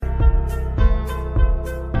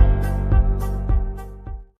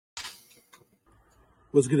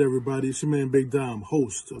What's good, everybody? It's your man Big Dom,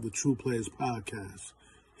 host of the True Players Podcast,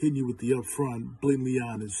 hitting you with the upfront, blatantly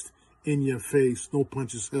honest, in-your-face, no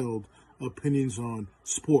punches held opinions on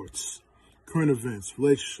sports, current events,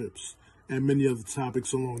 relationships, and many other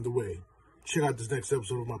topics along the way. Check out this next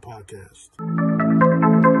episode of my podcast.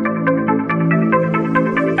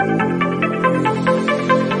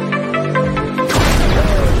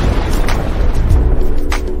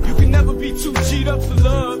 You can never be too G'd up for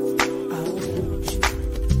love.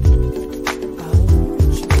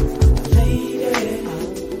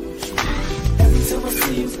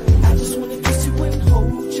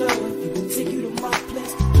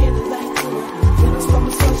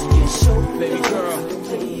 Baby girl,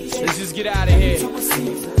 let's just get out of here.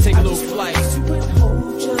 Take a little flight. Let's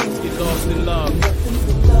get lost in love.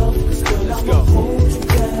 Let's go.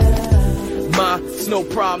 Ma, it's no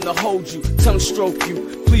problem to hold you, tongue stroke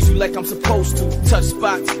you, please you like I'm supposed to. Touch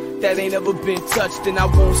spots that ain't ever been touched, and I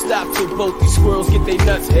won't stop till both these squirrels get their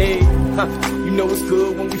nuts. Hey, you know it's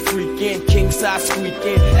good when we freakin', king size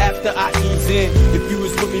squeaking after I ease in. If you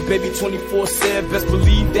was with me, baby, 24/7, best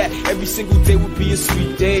believe that every single day would be a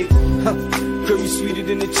sweet day. Girl, you sweeter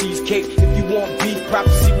than a cheesecake. If you want beef,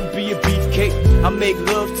 prophecy will be a beefcake. I make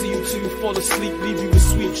love to you till you fall asleep, leave you with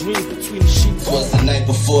sweet dreams between the sheets. Was the night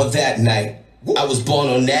before that night. I was born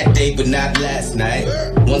on that day, but not last night.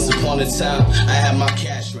 Once upon a time, I had my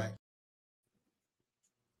cash right.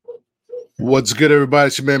 What's good, everybody?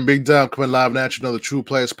 It's your man Big Dom coming live at you, another True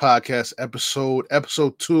Players Podcast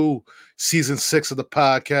episode 2, season 6 of the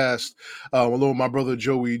podcast. Along with my brother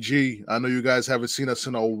Joey G. I know you guys haven't seen us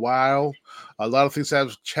in a while. A lot of things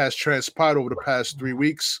has transpired over the past 3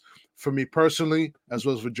 weeks for me personally, as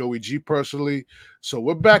well as for Joey G personally. So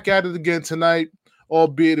we're back at it again tonight,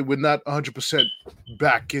 albeit we're not 100%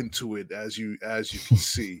 back into it, as you can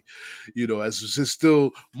see. You know, as there's still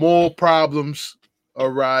more problems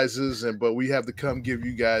arises, but we have to come give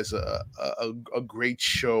you guys a great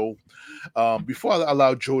show. Before I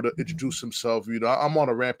allow Joe to introduce himself, you know, I'm on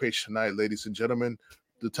a rampage tonight, ladies and gentlemen.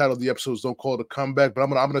 The title of the episode is "Don't Call It a Comeback," but I'm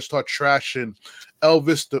gonna start trashing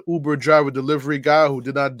Elvis, the Uber driver delivery guy who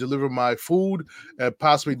did not deliver my food and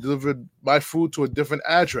possibly delivered my food to a different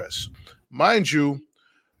address. Mind you,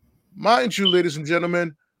 ladies and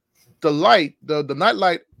gentlemen, the night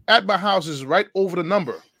light at my house is right over the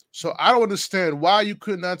number. So I don't understand why you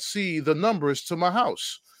could not see the numbers to my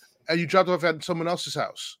house and you dropped off at someone else's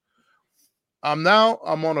house. I'm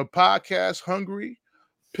on a podcast, hungry,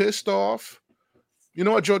 pissed off. You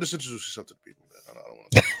know what, Joe? Just introduce yourself to the people, man.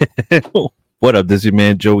 I don't want to... What up? This is your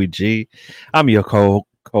man Joey G. I'm your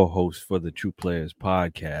co-host for the True Players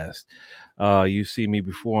Podcast. You see me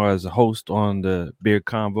before as a host on the Beer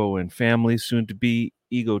Convo and Family, soon to be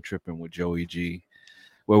Ego Tripping with Joey G,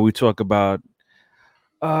 where we talk about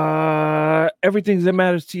everything that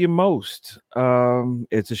matters to you most.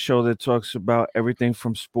 It's a show that talks about everything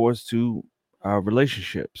from sports to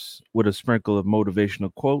relationships, with a sprinkle of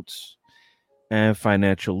motivational quotes and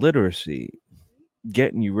financial literacy,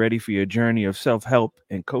 getting you ready for your journey of self-help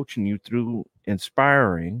and coaching you through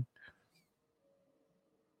inspiring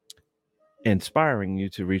you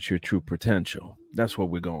to reach your true potential. That's what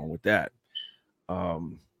we're going with that. I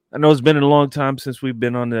know it's been a long time since we've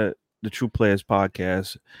been on the True Players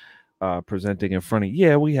Podcast, presenting in front of you.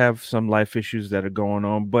 Yeah, we have some life issues that are going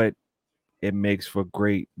on, but it makes for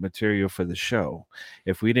great material for the show.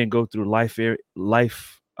 If we didn't go through life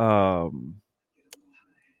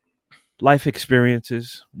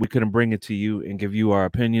experiences, we couldn't bring it to you and give you our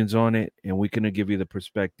opinions on it, and we couldn't give you the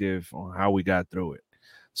perspective on how we got through it.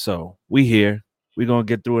 So we're here. We're going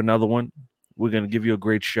to get through another one. We're going to give you a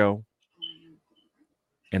great show,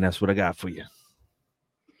 and that's what I got for you.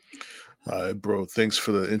 All right, bro. Thanks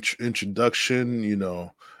for the introduction. You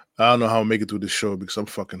know, I don't know how I'll make it through this show because I'm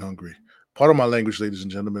fucking hungry. Part of my language, ladies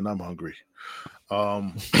and gentlemen, I'm hungry.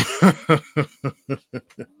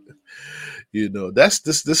 You know, this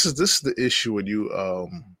is the issue when you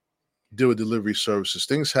deal with delivery services.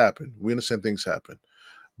 Things happen. We understand things happen,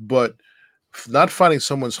 but not finding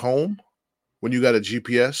someone's home when you got a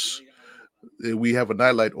GPS. We have a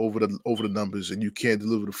nightlight over the numbers, and you can't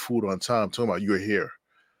deliver the food on time. I'm talking about you're here.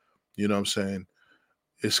 You know what I'm saying?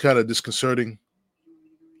 It's kind of disconcerting.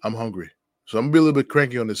 I'm hungry. So I'm going to be a little bit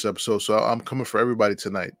cranky on this episode. So I'm coming for everybody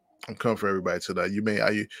tonight. If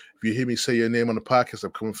you hear me say your name on the podcast,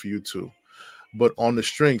 I'm coming for you too. But on the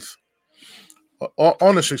strength,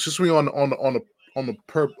 just we on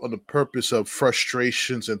the purpose of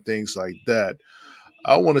frustrations and things like that,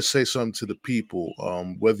 I want to say something to the people,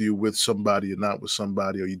 whether you're with somebody or not with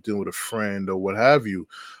somebody, or you're dealing with a friend or what have you.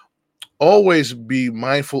 Always be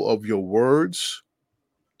mindful of your words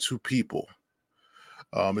to people.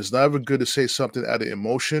 It's never good to say something out of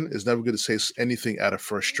emotion. It's never good to say anything out of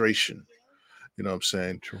frustration. You know what I'm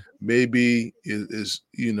saying? True. Maybe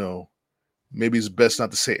maybe it's best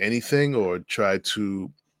not to say anything or try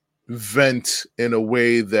to vent in a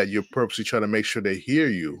way that you're purposely trying to make sure they hear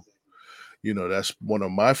you. That's one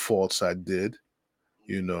of my faults I did,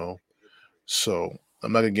 you know. So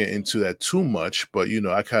I'm not gonna get into that too much, but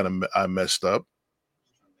I messed up,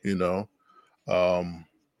 you know. Um,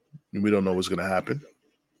 we don't know what's gonna happen,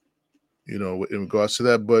 in regards to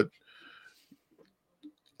that. But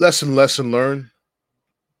lesson learned.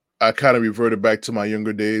 I kind of reverted back to my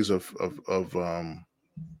younger days of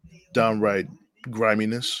downright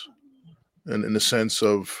griminess, and in the sense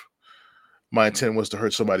of my intent was to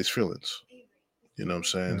hurt somebody's feelings. You know what I'm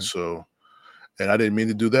saying? Right. So, and I didn't mean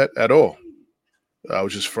to do that at all. I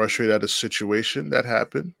was just frustrated at a situation that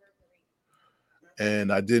happened,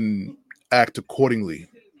 and I didn't act accordingly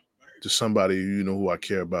to somebody who I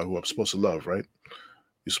care about, who I'm supposed to love. Right?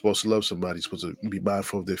 You're supposed to love somebody. You're supposed to be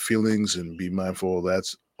mindful of their feelings and be mindful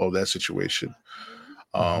of that situation.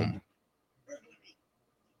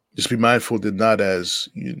 Just be mindful that not as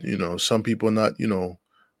some people are not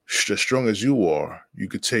as strong as you are. You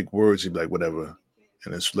could take words and be like whatever,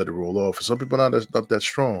 and just let it roll off. And some people are not that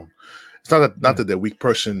strong. It's not that they're a weak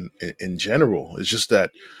person in general. It's just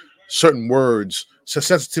that certain words,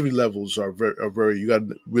 sensitivity levels are very. You got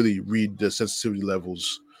to really read the sensitivity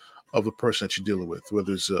levels of the person that you're dealing with,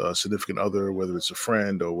 whether it's a significant other, whether it's a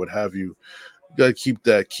friend or what have you. You got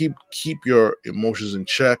to keep your emotions in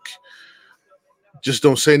check. Just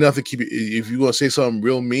don't say nothing. If you're gonna say something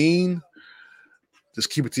real mean,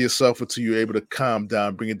 just keep it to yourself until you're able to calm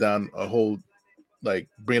down, bring it down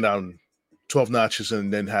bring it down 12 notches,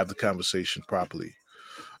 and then have the conversation properly.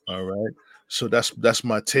 All right. So that's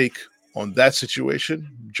my take on that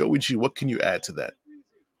situation. Joey G, what can you add to that?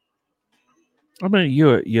 I mean,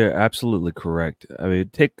 you're absolutely correct. I mean,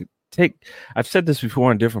 take. I've said this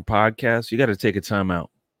before on different podcasts. You got to take a time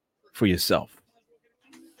out for yourself.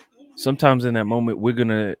 Sometimes in that moment, we're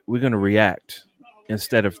gonna react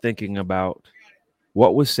instead of thinking about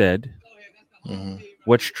what was said,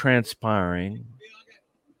 what's transpiring,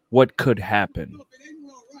 what could happen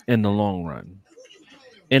in the long run.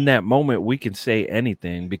 In that moment, we can say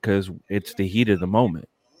anything because it's the heat of the moment.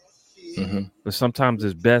 But sometimes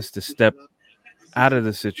it's best to step out of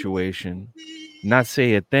the situation, not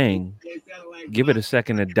say a thing, give it a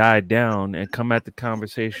second to die down, and come at the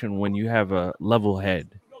conversation when you have a level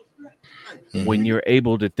head, when you're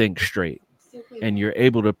able to think straight and you're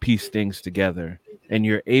able to piece things together and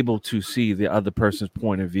you're able to see the other person's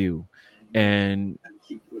point of view and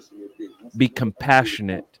be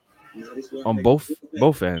compassionate on both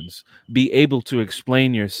ends, be able to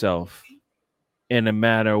explain yourself in a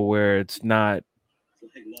manner where it's not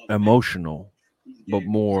emotional but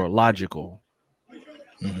more logical.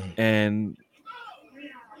 And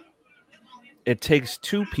it takes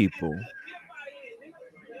two people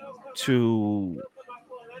to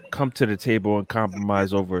come to the table and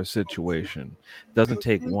compromise over a situation. It doesn't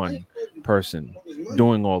take one person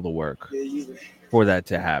doing all the work for that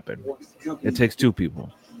to happen. It takes two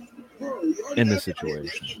people in this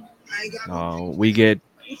situation.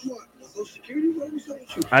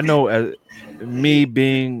 I know, as me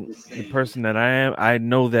being the person that I am, I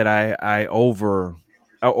know that I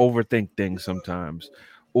overthink things sometimes,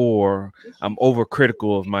 or I'm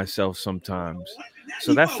overcritical of myself sometimes.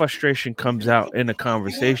 So that frustration comes out in a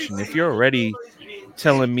conversation. If you're already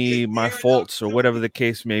telling me my faults or whatever the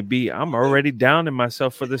case may be, I'm already down in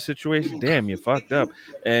myself for the situation. Damn, you fucked up.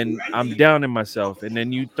 And I'm down in myself. And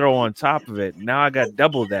then you throw on top of it, now I got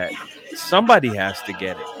double that. Somebody has to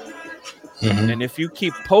get it. And if you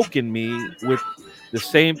keep poking me with the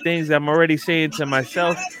same things I'm already saying to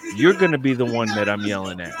myself, you're going to be the one that I'm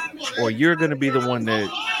yelling at, or you're going to be the one to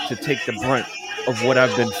take the brunt of what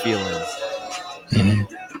I've been feeling.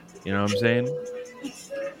 You know what I'm saying?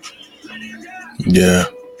 Yeah.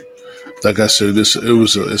 Like I said, it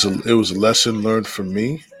was a lesson learned for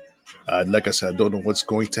me. Like I said, I don't know what's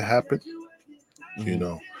going to happen. I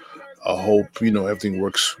hope everything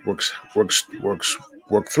works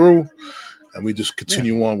through, and we just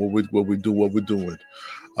continue on what we're doing.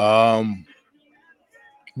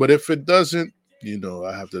 But if it doesn't,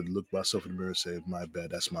 I have to look myself in the mirror and say, my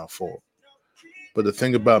bad, that's my fault. But the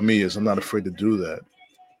thing about me is I'm not afraid to do that.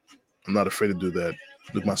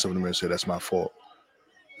 Look myself in the mirror and say, that's my fault.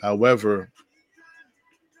 However,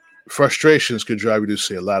 frustrations could drive you to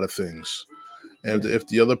say a lot of things. And if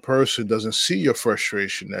the other person doesn't see your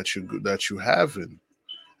frustration that you having,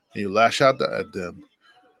 and you lash out at them,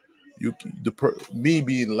 being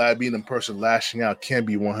the person lashing out can't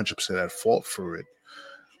be 100% at fault for it.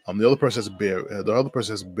 The other person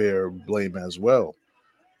has to bear blame as well,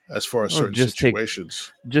 as far as Or certain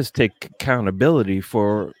situations. just take accountability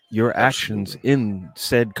for your actions in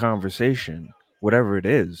said conversation, whatever it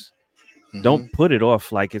is. Mm-hmm. Don't put it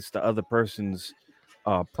off like it's the other person's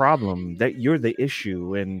problem, that you're the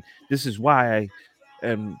issue, and this is why.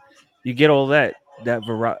 And you get all that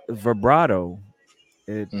vibrato,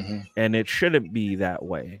 and it shouldn't be that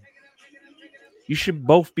way. You should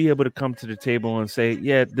both be able to come to the table and say,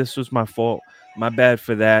 yeah, this was my fault, my bad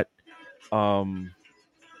for that.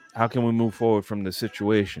 How can we move forward from the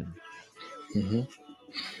situation?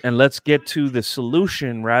 And let's get to the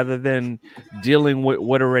solution rather than dealing with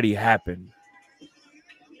what already happened.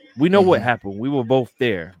 We know what happened. We were both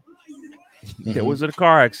there. There was a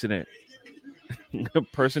car accident. A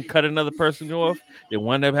person cut another person off. They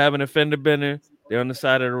wound up having a fender bender. They're on the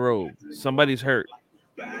side of the road. Somebody's hurt.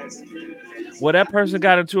 Well, that person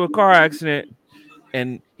got into a car accident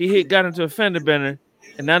and got into a fender bender,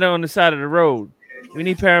 and now they're on the side of the road. We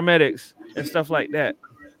need paramedics and stuff like that.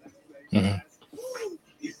 And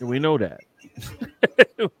we know that.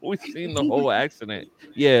 We've seen the whole accident.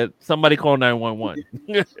 Yeah, somebody call 911.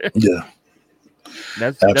 Yeah.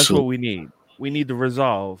 That's what we need. We need to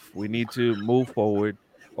resolve. We need to move forward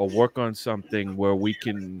or work on something where we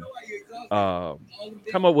can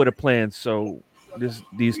come up with a plan so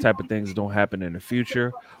these type of things don't happen in the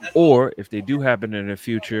future, or if they do happen in the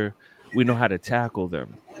future, we know how to tackle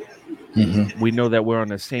them. We know that we're on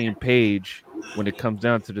the same page when it comes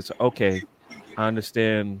down to this. Okay, I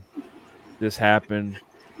understand this happened.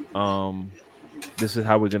 This is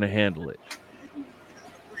how we're going to handle it.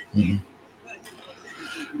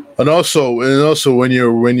 And also when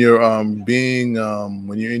you're in your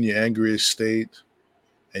angriest state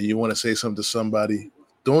and you want to say something to somebody,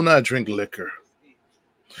 do not drink liquor.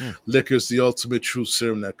 Liquor is the ultimate truth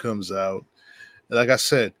serum that comes out. And like I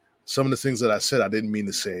said, some of the things that I said, I didn't mean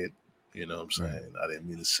to say it. You know what I'm saying? I didn't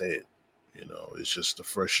mean to say it. You know, it's just the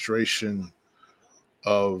frustration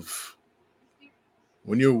of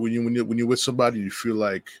when you're with somebody, you feel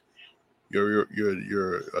like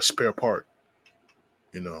you're a spare part.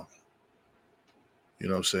 You know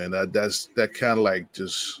what I'm saying? That kind of like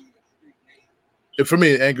just. For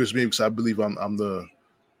me, it angers me because I believe I'm the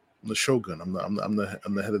shogun. I'm the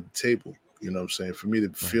head of the table. You know what I'm saying? For me to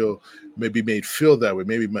feel made feel that way.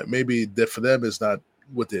 Maybe that for them is not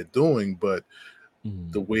what they're doing, but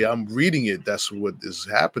the way I'm reading it, that's what is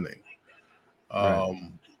happening.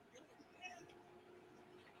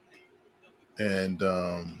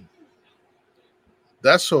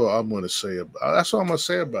 That's all I'm going to say about. That's all I'm going to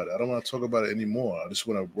say about it. I don't want to talk about it anymore. I just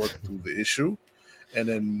want to work through the issue and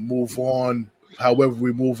then move on. However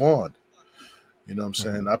we move on, you know what I'm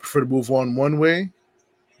saying? I prefer to move on one way.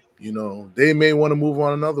 You know, they may want to move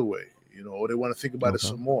on another way, you know, or they want to think about it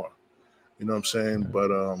some more. You know what I'm saying? But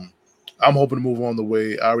I'm hoping to move on the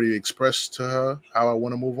way I already expressed to her how I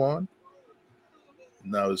want to move on.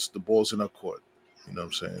 Now it's the ball's in our court. You know what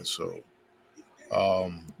I'm saying? So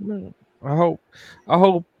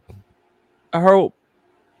I hope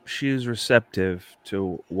she's receptive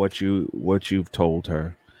to what you've told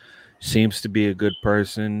her. Seems to be a good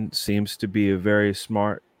person, seems to be a very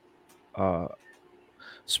smart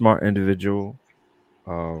individual,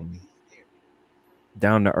 down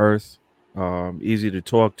to earth, easy to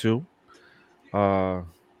talk to,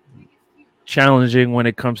 challenging when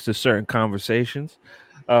it comes to certain conversations.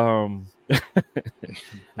 I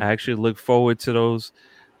actually look forward to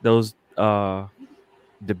those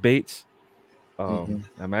debates.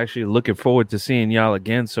 I'm actually looking forward to seeing y'all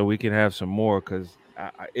again so we can have some more, because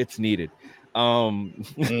it's needed. And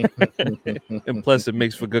plus it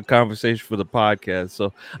makes for good conversation for the podcast.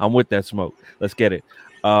 So I'm with that smoke. Let's get it.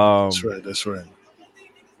 That's right.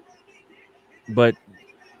 But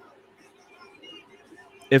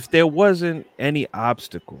if there wasn't any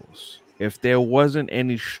obstacles, if there wasn't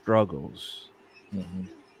any struggles,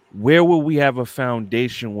 where will we have a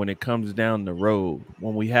foundation when it comes down the road,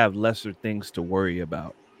 when we have lesser things to worry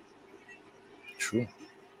about? True.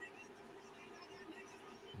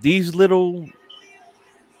 These little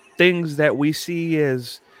things that we see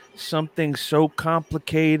as something so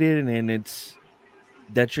complicated and it's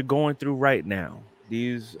that you're going through right now,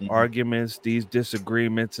 these arguments, these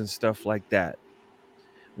disagreements and stuff like that.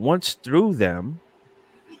 Once through them,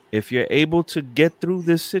 if you're able to get through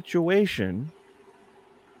this situation,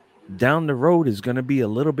 down the road is going to be a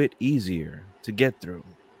little bit easier to get through.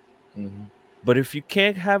 But if you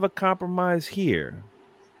can't have a compromise here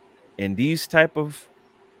in these type of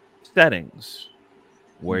settings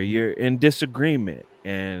where you're in disagreement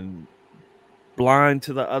and blind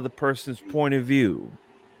to the other person's point of view,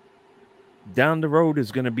 down the road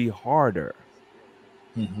is going to be harder.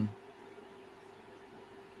 Mm-hmm.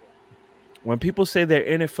 When people say they're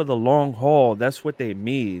in it for the long haul, that's what they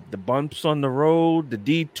mean. The bumps on the road, the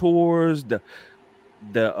detours, the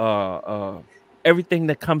everything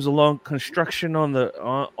that comes along, construction on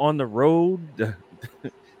the road, the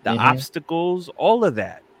obstacles, all of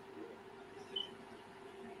that.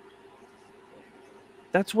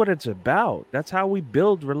 That's what it's about. That's how we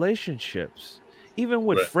build relationships. Even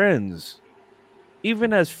with friends.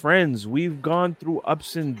 Even as friends, we've gone through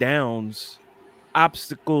ups and downs,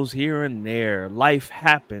 obstacles here and there. Life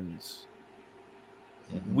happens.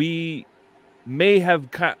 Mm-hmm. We may have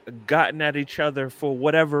gotten at each other for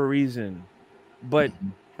whatever reason, but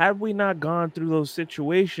had we not gone through those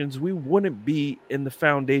situations, we wouldn't be in the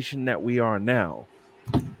foundation that we are now.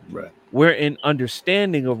 Right. We're in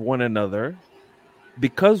understanding of one another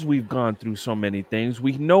because we've gone through so many things.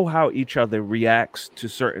 We know how each other reacts to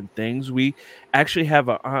certain things. We actually have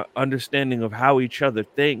an understanding of how each other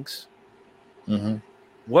thinks. Mm-hmm.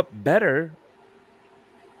 What better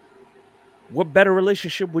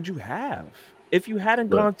relationship would you have if you hadn't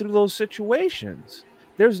gone through those situations?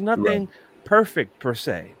 There's nothing perfect per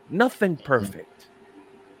se. Nothing perfect.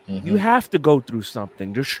 Mm-hmm. You have to go through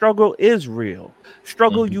something. The struggle is real.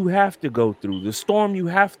 Struggle you have to go through. The storm you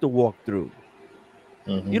have to walk through.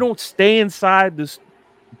 You don't stay inside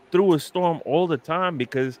through a storm all the time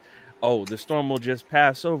because, the storm will just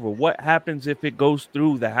pass over. What happens if it goes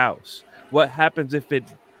through the house? What happens if it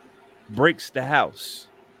breaks the house?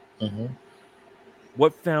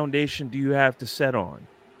 What foundation do you have to set on?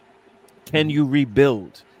 Can you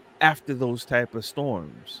rebuild after those type of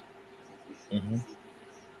storms?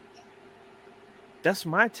 That's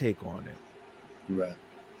my take on it. Right.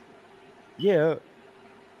 Yeah,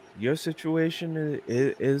 your situation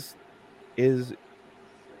is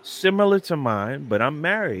similar to mine, but I'm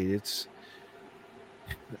married. It's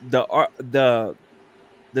the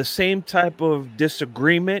same type of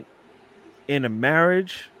disagreement in a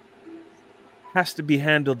marriage has to be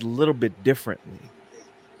handled a little bit differently.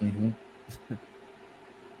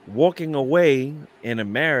 Walking away in a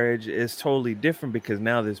marriage is totally different because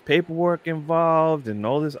now there's paperwork involved and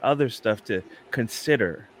all this other stuff to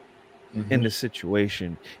consider in the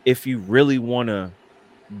situation if you really want to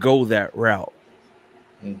go that route.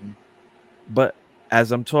 But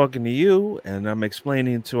as I'm talking to you and I'm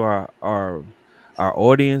explaining to our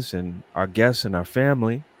audience and our guests and our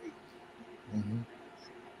family,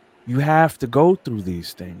 you have to go through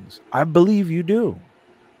these things. I believe you do.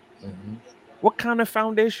 What kind of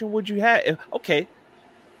foundation would you have? Okay,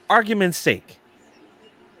 argument's sake,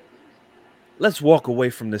 let's walk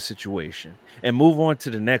away from the situation and move on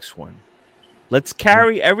to the next one. Let's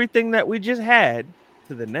carry everything that we just had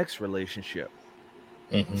to the next relationship.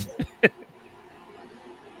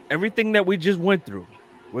 Everything that we just went through,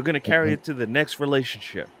 we're going to carry it to the next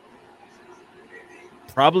relationship.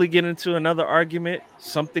 Probably get into another argument,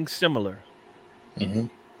 something similar. How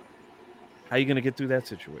are you going to get through that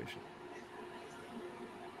situation?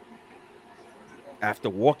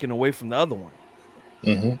 After walking away from the other one.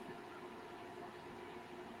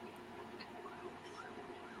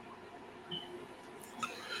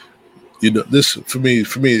 You know, this for me,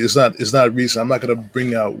 it's not a reason. I'm not going to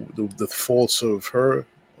bring out the faults of her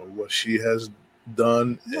or what she has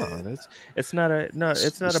done. No, it's not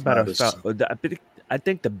about a foul. I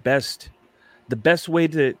think the best way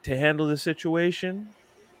to handle the situation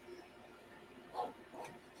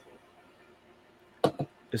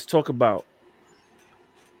is talk about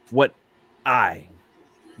what I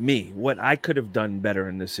could have done better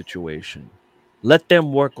in this situation. Let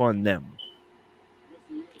them work on them.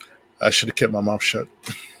 I should have kept my mouth shut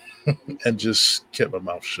and just kept my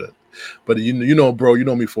mouth shut. But you know, bro, you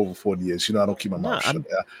know me for over 40 years. You know, I don't keep my mouth shut.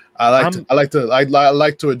 I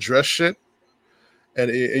like to address shit. And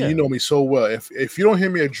you know me so well. If you don't hear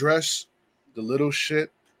me address the little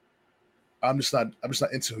shit, I'm just not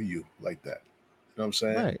into you like that. You know what I'm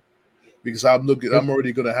saying? Right. Because I'm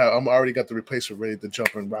already got the replacement ready to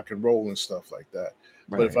jump and rock and roll and stuff like that.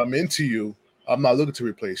 Right. But if I'm into you, I'm not looking to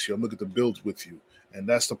replace you. I'm looking to build with you. And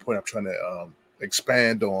that's the point I'm trying to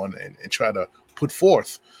expand on and try to put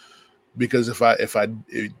forth. Because if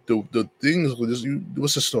the things with this,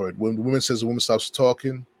 what's the story? When the woman says the woman stops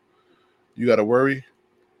talking, you got to worry.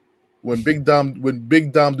 When Big Dom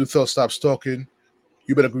Duthel stops talking,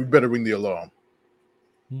 you better ring the alarm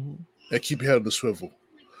and keep your head on the swivel,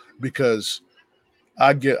 because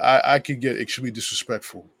I could get extremely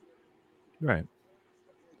disrespectful. Right.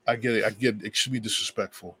 I get extremely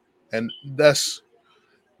disrespectful, and that's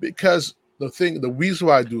because the reason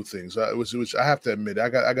why I do things, which I have to admit, I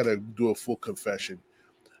got to do a full confession.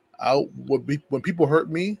 When people hurt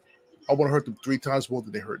me, I want to hurt them 3 times more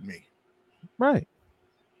than they hurt me. Right.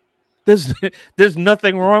 There's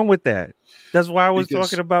nothing wrong with that. That's why I was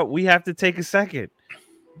talking about we have to take a second.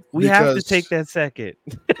 We have to take that second.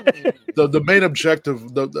 the main objective,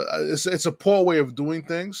 it's a poor way of doing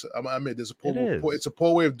things. I mean, it's a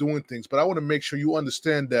poor way of doing things, but I want to make sure you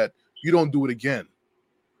understand that you don't do it again.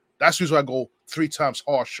 That's the reason I go 3 times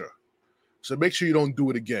harsher. So make sure you don't do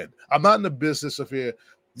it again. I'm not in the business of here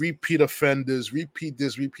repeat offenders, repeat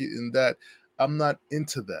this, repeat and that. I'm not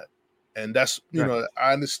into that. And that's, you know,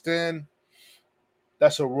 I understand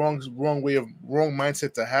that's a wrong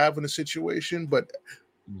mindset to have in a situation, but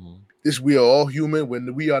we are all human.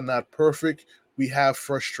 When we are not perfect, we have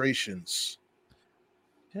frustrations.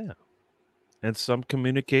 Yeah. And some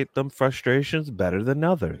communicate them frustrations better than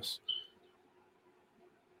others.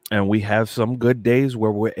 And we have some good days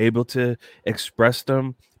where we're able to express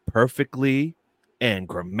them perfectly and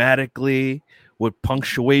grammatically with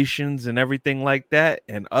punctuations and everything like that.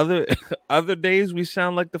 And other days we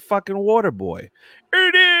sound like the fucking water boy.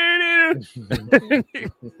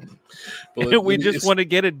 We just want to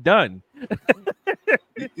get it done.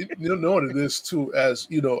 You know what it is too, as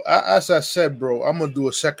you know, as I said, bro, I'm gonna do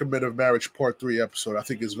a Sacrament of Marriage Part 3 episode. I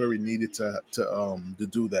think it's very needed to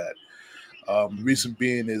do that. Reason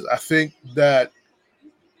being is I think that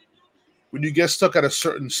when you get stuck at a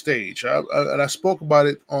certain stage, and I spoke about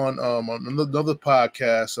it on another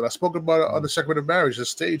podcast, and I spoke about it on the Sacrament of Marriage. There's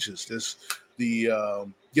stages. There's the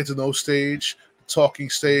get to know stage, talking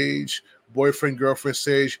stage, boyfriend girlfriend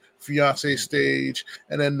stage, fiance stage,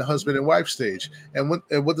 and then the husband and wife stage. And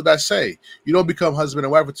what did I say? You don't become husband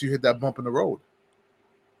and wife until you hit that bump in the road,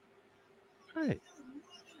 right?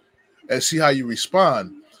 And see how you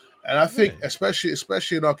respond. And I think,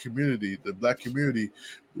 especially in our community, the Black community,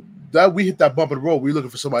 that we hit that bump in the road, we're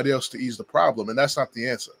looking for somebody else to ease the problem, and that's not the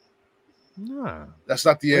answer. Nah, that's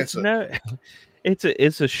not the answer.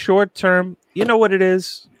 It's a short term. You know what it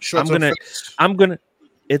is? It's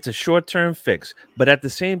a short term fix, but at the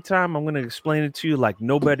same time, I'm gonna explain it to you like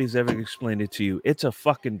nobody's ever explained it to you. It's a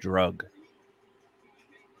fucking drug.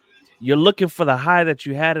 You're looking for the high that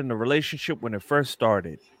you had in the relationship when it first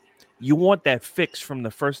started. You want that fix from the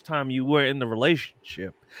first time you were in the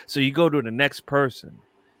relationship. So you go to the next person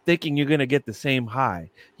thinking you're going to get the same high.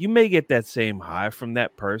 You may get that same high from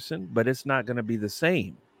that person, but it's not going to be the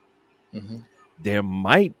same. Mm-hmm. There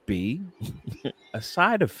might be a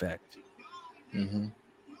side effect. Mm-hmm.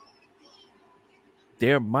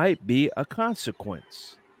 There might be a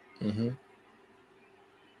consequence. Mm-hmm.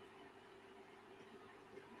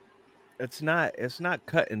 It's not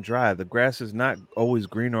cut and dry. The grass is not always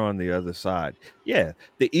greener on the other side. Yeah,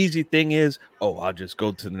 the easy thing is, I'll just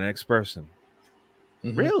go to the next person.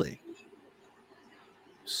 Mm-hmm. Really?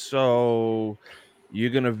 So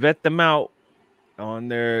you're gonna vet them out on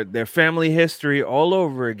their family history all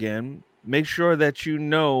over again. Make sure that you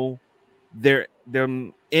know they're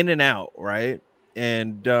in and out, right?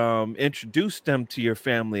 And introduce them to your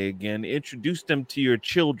family again. Introduce them to your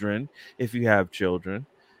children if you have children.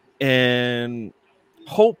 And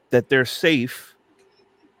hope that they're safe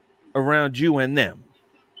around you and them,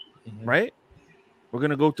 right? We're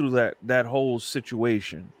going to go through that whole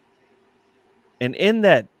situation. And in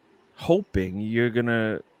that hoping, you're going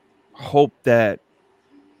to hope that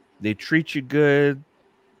they treat you good,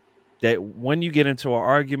 that when you get into an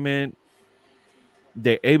argument,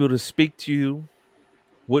 they're able to speak to you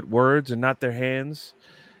with words and not their hands.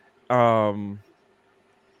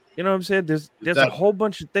 You know what I'm saying? There's a whole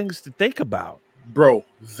bunch of things to think about. Bro,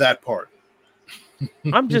 that part.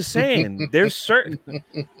 I'm just saying,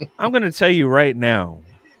 I'm going to tell you right now,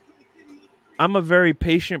 I'm a very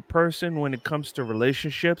patient person when it comes to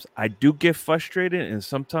relationships. I do get frustrated, and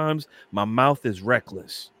sometimes my mouth is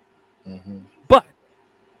reckless. Mm-hmm. But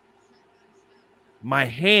my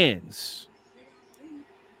hands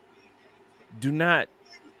do not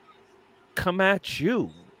come at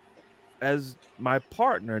you as my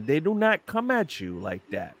partner. They do not come at you like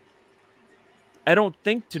that. I don't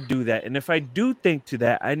think to do that. And if I do think to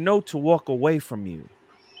that, I know to walk away from you.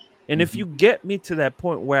 And if you get me to that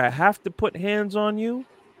point where I have to put hands on you,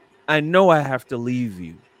 I know I have to leave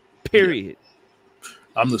you. Period.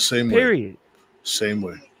 I'm the same way. Period. Same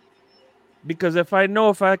way. Because if I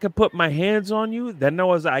could put my hands on you, then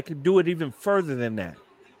I could do it even further than that.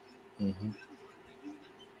 Mm-hmm.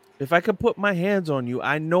 If I could put my hands on you,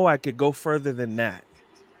 I know I could go further than that.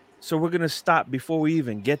 So we're going to stop before we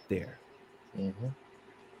even get there. Mm-hmm.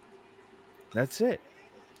 That's it.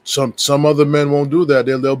 Some other men won't do that.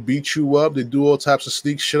 They'll beat you up. They do all types of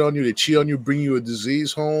sneak shit on you. They cheat on you, bring you a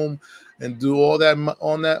disease home, and do all that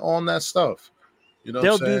on that stuff. You know what I'm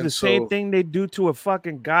They'll do saying? the same thing they do to a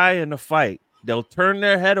fucking guy in a fight. They'll turn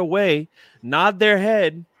their head away, nod their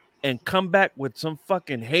head, and come back with some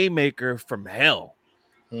fucking haymaker from hell.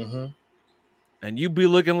 Mm-hmm. And you be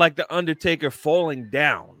looking like the Undertaker falling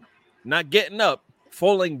down, not getting up,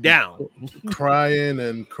 falling down. crying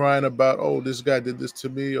about, oh, this guy did this to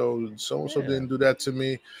me, oh, so and so Yeah. didn't do that to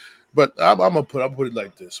me. But I'm gonna put it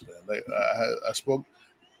like this, man. Like I spoke.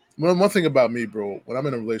 One thing about me, bro, when I'm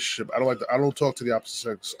in a relationship, I don't talk to the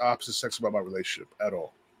opposite sex about my relationship at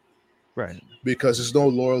all. Right. Because there's no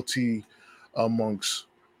loyalty amongst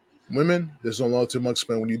women. There's no loyalty amongst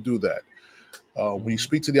men when you do that. When you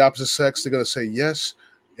speak to the opposite sex, they're gonna say yes.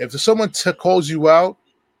 If someone calls you out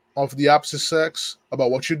of the opposite sex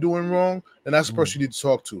about what you're doing wrong, then that's the person you need to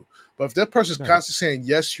talk to. But if that person's constantly saying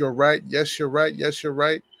yes, you're right, yes, you're right, yes, you're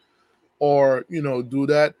right, or do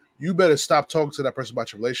that, you better stop talking to that person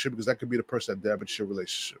about your relationship, because that could be the person that damages your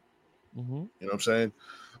relationship. Mm-hmm. You know what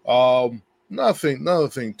I'm saying? Another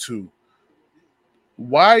thing too.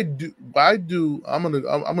 Why do I'm gonna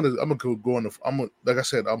go on like I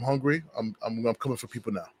said, I'm hungry. I'm coming for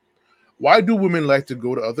people now. Why do women like to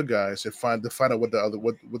go to other guys and find out what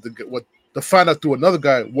to find out through another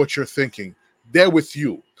guy what you're thinking? They're with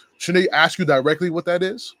you. Shouldn't they ask you directly what that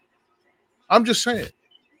is? I'm just saying.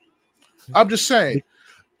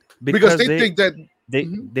 Because they think that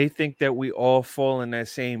they think that we all fall in that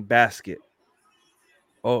same basket.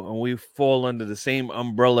 Oh, and we fall under the same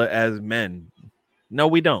umbrella as men. No,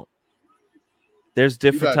 we don't. There's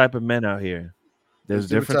different type of men out here. There's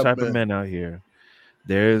different type of men out here.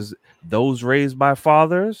 There's those raised by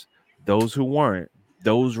fathers, those who weren't,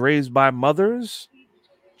 those raised by mothers,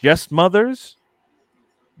 just mothers,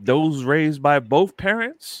 those raised by both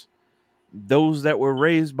parents, those that were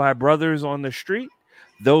raised by brothers on the street,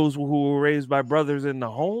 those who were raised by brothers in the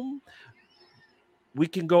home. We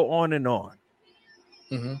can go on and on.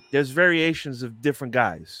 Mm-hmm. There's variations of different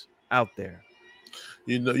guys out there.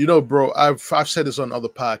 Bro, I've said this on other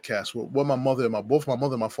podcasts. What both my mother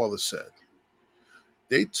and my father said.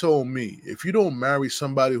 They told me, if you don't marry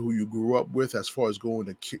somebody who you grew up with, as far as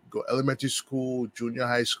going to go elementary school, junior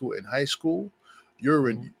high school, and high school, you're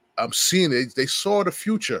in. I'm seeing it. They saw the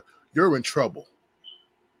future. You're in trouble.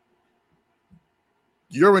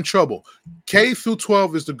 You're in trouble. K through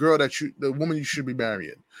 12 is the woman you should be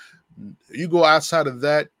marrying. You go outside of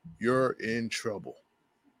that, you're in trouble.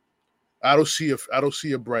 I don't see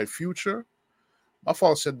a bright future. My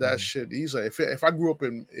father said that shit. He's like, if he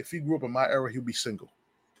grew up in my era, he'd be single.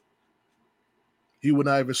 He would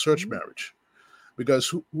not even search marriage,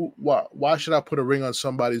 because why should I put a ring on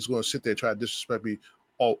somebody who's going to sit there and try to disrespect me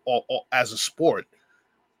or as a sport?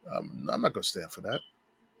 I'm not going to stand for that.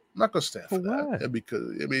 I'm not going to stand for that,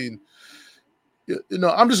 because I mean,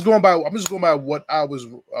 I'm just going by what I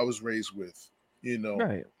was raised with.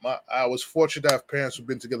 Right. I was fortunate to have parents who've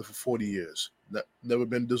been together for 40 years, never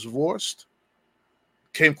been divorced.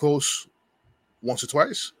 Came close once or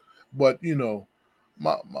twice, but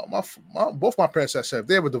both my parents, I said, if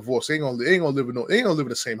they ever divorced, they ain't gonna live in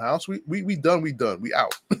the same house. We done. We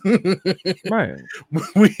out. Right.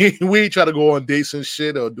 we ain't try to go on dates and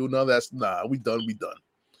shit or do none of that. Nah, we done.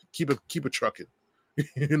 Keep it trucking.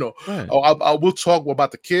 Right. I will talk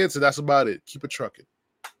about the kids, and that's about it. Keep it trucking.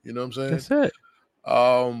 You know what I'm saying? That's it.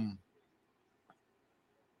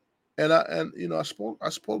 And I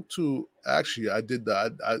spoke to, actually, I did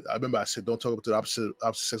that. I remember I said, don't talk to the opposite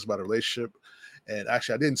sex about a relationship. And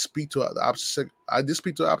actually, I didn't speak to the opposite sex. I did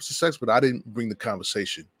speak to the opposite sex, but I didn't bring the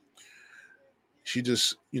conversation. She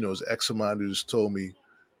just, as ex of mine, who just told me,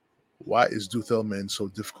 why is Duthel men so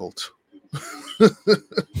difficult?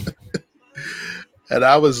 And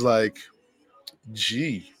I was like,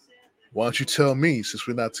 gee, why don't you tell me, since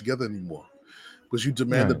we're not together anymore? Because you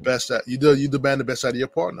demand the best you demand the best out of your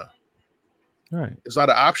partner. Right. It's not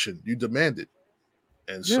an option. You demand it.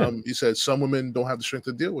 And he said some women don't have the strength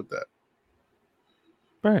to deal with that.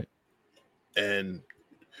 Right. And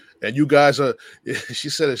you guys are, she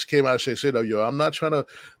said it, she came out and she said, yo, I'm not trying to,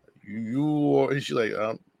 she's like,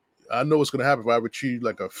 I know what's going to happen if I ever treat you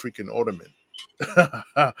like a freaking ornament.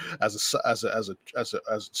 as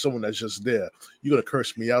someone that's just there, you're gonna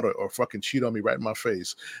curse me out or fucking cheat on me right in my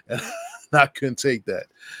face, and I couldn't take that.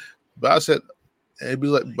 But I said, and it'd be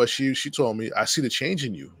like, but she told me, I see the change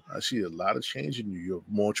in you. I see a lot of change in you. You're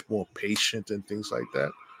much more patient and things like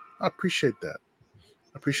that. I appreciate that.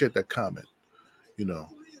 I appreciate that comment.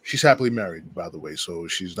 She's happily married, by the way, so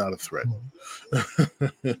she's not a threat.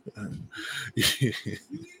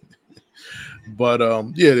 But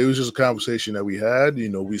it was just a conversation that we had.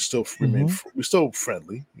 We still remain, we're still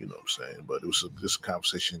friendly. You know what I'm saying? But it was just a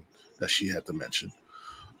conversation that she had to mention.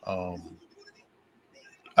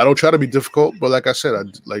 I don't try to be difficult, but like I said,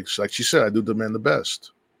 like she said, I do demand the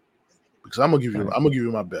best because I'm gonna give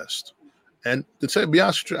you my best. And to be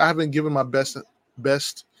honest with you, I haven't given my best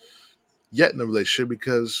yet in a relationship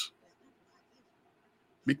because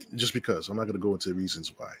I'm not gonna go into the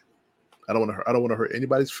reasons why. I don't want to hurt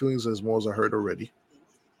anybody's feelings as more as I hurt already,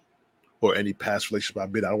 or any past relationship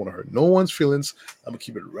I've been. I don't want to hurt no one's feelings. I'm gonna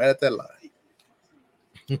keep it right at that line.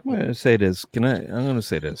 I'm gonna say this. I'm gonna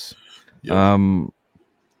say this. Yeah.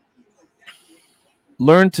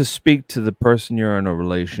 Learn to speak to the person you're in a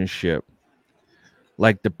relationship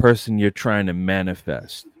like the person you're trying to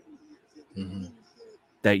manifest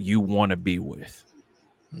that you want to be with.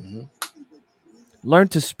 Learn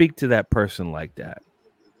to speak to that person like that.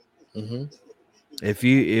 If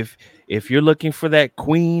you're looking for that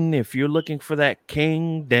queen, if you're looking for that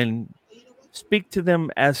king, then speak to them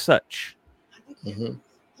as such,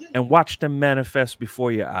 and watch them manifest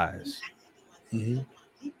before your eyes.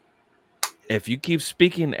 If you keep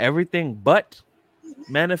speaking everything but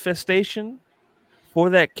manifestation for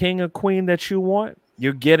that king or queen that you want,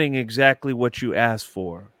 you're getting exactly what you asked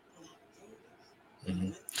for.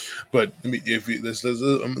 But let me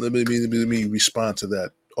respond to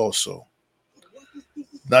that also.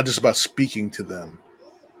 Not just about speaking to them.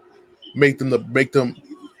 Make them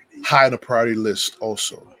high on the priority list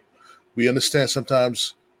also. We understand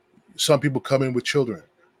sometimes some people come in with children.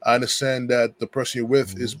 I understand that the person you're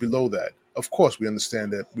with is below that. Of course, we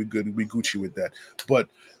understand that. We Gucci with that. But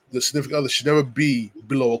the significant other should never be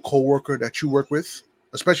below a coworker that you work with,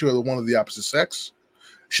 especially with one of the opposite sex.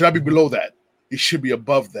 Should not be below that. It should be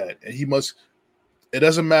above that. And he must. It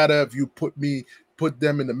doesn't matter if you put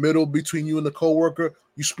them in the middle between you and the coworker.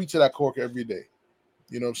 You speak to that coworker every day.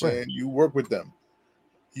 You know what I'm saying? Right. You work with them.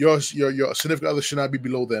 Your significant other should not be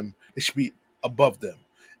below them. It should be above them.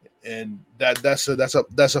 And that's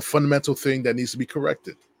a fundamental thing that needs to be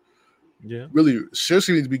corrected. Yeah, really,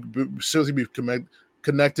 seriously need to be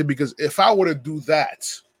connected. Because if I were to do that,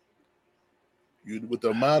 with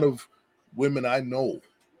the amount of women I know,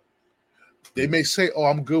 they may say, "Oh,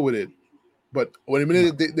 I'm good with it," but when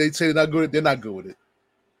they say they're not good, they're not good with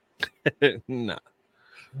it. Nah.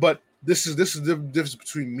 But this is the difference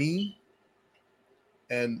between me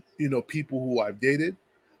and people who I've dated.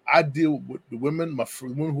 I deal with the women,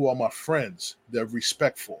 women who are my friends. They're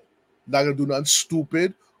respectful. Not gonna do nothing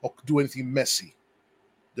stupid or do anything messy.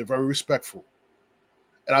 They're very respectful,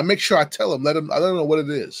 and I make sure I tell them, I don't know what it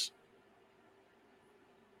is.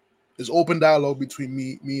 There's open dialogue between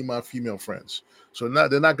me and my female friends. So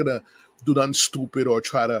they're not gonna do nothing stupid or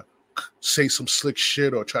try to say some slick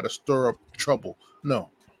shit or try to stir up trouble. No,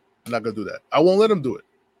 I'm not gonna do that. I won't let them do it.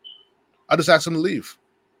 I just ask them to leave.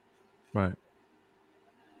 Right.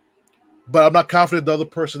 But I'm not confident the other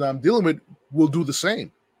person that I'm dealing with will do the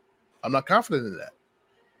same. I'm not confident in that.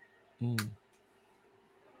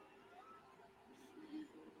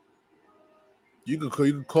 You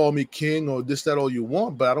can call me king or this, that, all you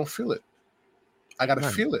want, but I don't feel it. I gotta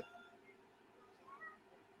feel it.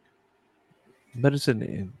 But it's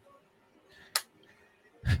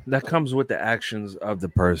that comes with the actions of the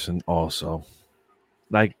person also.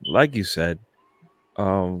 Like you said,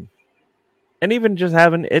 and even just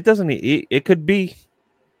having it could be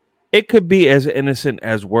as innocent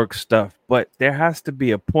as work stuff, but there has to be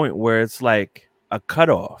a point where it's like a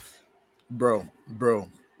cutoff. Bro.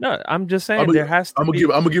 No, I'm just saying there has to be.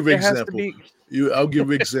 I'm gonna give you an example. I'll give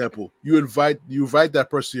you an example. You invite that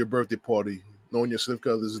person to your birthday party, knowing your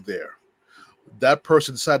significant other is there. That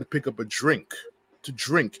person decided to pick up a drink to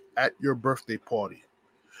drink at your birthday party.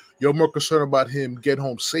 You're more concerned about him getting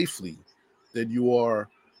home safely than you are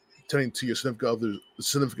telling to your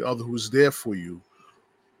significant other who's there for you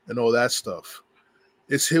and all that stuff.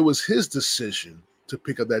 It was his decision to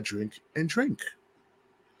pick up that drink and drink.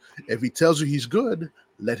 If he tells you he's good,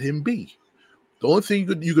 let him be. The only thing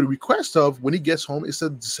you could request of when he gets home is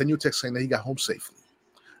to send you a text saying that he got home safely.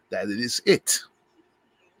 That is it.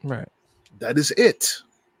 Right. That is it.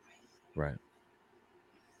 Right.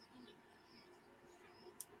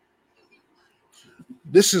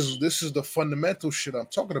 This is the fundamental shit I'm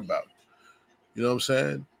talking about. You know what I'm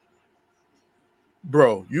saying?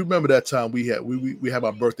 Bro, you remember that time we had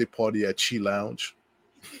my birthday party at Chi Lounge?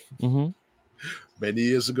 Many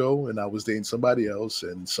years ago, and I was dating somebody else,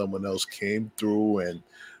 and someone else came through and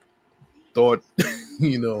thought, a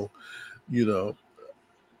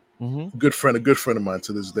good friend of mine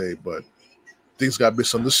to this day, but things got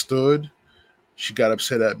misunderstood. She got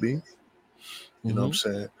upset at me. You know what I'm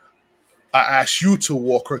saying? I asked you to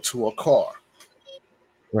walk her to a car.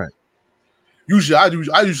 Right. Usually, I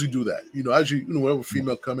usually do that. Whenever a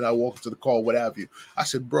female come in, I walk her to the car, what have you. I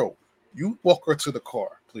said, bro, you walk her to the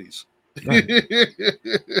car. please. Right.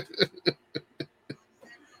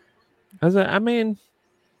 I mean,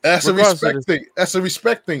 That's a regardless of respect thing. That's a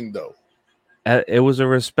respect thing, though. it was a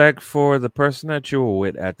respect for the person that you were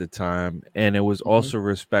with at the time, and it was also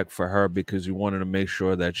respect for her because you wanted to make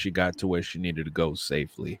sure that she got to where she needed to go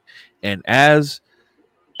safely. And as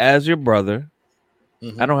your brother,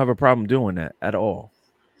 I don't have a problem doing that at all.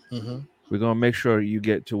 We're gonna make sure you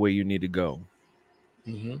get to where you need to go.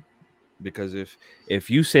 Because if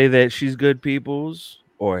you say that she's good people's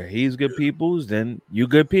or he's good people's, then you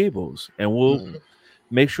good people's, and we'll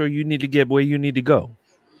make sure you need to get where you need to go.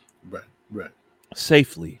 Right.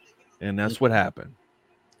 Safely. And that's what happened.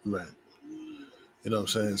 Right. You know what I'm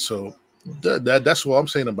saying? So that's what I'm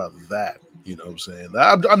saying about that. You know what I'm saying?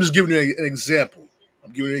 I'm just giving you an example.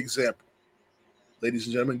 I'm giving you an example. Ladies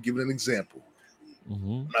and gentlemen, giving an example.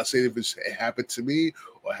 I'm not saying if it happened to me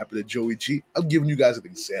or happened to Joey G. I'm giving you guys an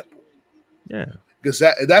example. Yeah. Because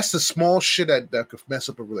that's the small shit that could mess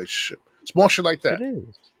up a relationship. Small shit like that.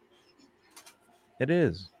 It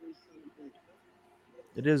is.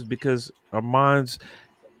 It is because our minds,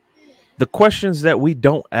 the questions that we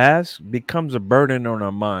don't ask becomes a burden on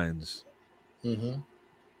our minds.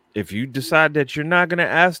 If you decide that you're not going to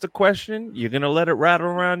ask the question, you're going to let it rattle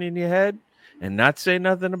around in your head and not say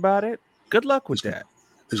nothing about it, good luck with that.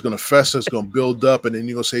 It's going to fester, it's going to build up, and then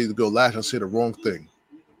you're going to say, you go lash and say the wrong thing.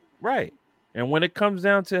 Right. And when it comes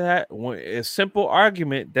down to a simple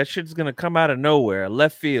argument, that shit's going to come out of nowhere,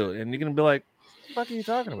 left field, and you're going to be like, what the fuck are you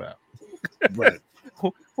talking about? Right.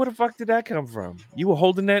 Where the fuck did that come from? You were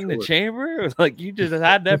holding that in the chamber? Like you just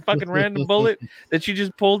had that fucking random bullet that you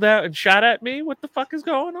just pulled out and shot at me? What the fuck is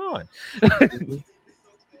going on?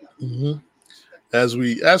 As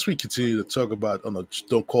we continue to talk about on the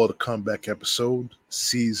Don't Call It a Comeback episode,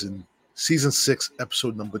 season 6,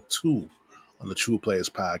 episode number 2 on the True Players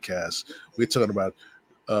podcast, we're talking about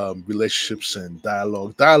relationships and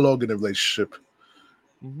dialogue in a relationship.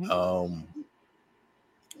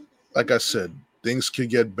 Like I said, things could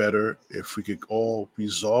get better if we could all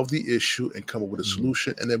resolve the issue and come up with a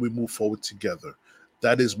solution, and then we move forward together.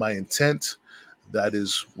 That is my intent. That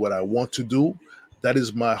is what I want to do. That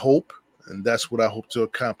is my hope, and that's what I hope to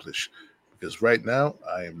accomplish. Because right now,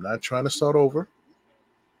 I am not trying to start over.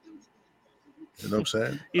 You know what I'm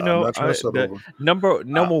saying? You know, I'm not trying to start over. Number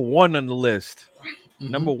one on the list.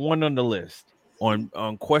 Number one on the list on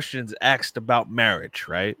questions asked about marriage,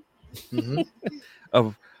 right?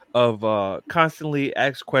 of constantly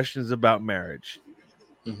asked questions about marriage.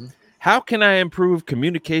 How can I improve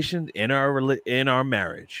communication in our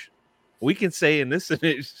marriage? We can say in this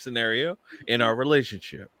scenario, in our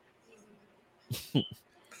relationship.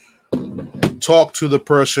 Talk to the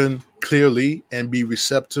person clearly and be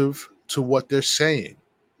receptive to what they're saying.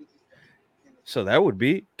 So that would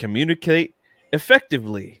be communicate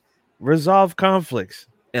effectively, resolve conflicts,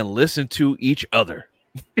 and listen to each other.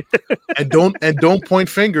 and don't point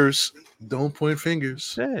fingers. Don't point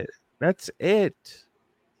fingers. That's it.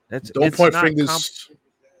 Don't point fingers.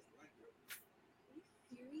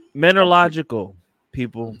 Men are logical,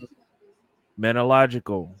 people. Men are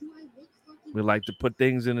logical. We like to put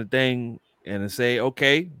things in a thing and say,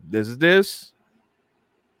 okay, this is this.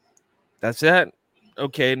 That's it.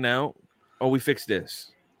 Okay, now, we fix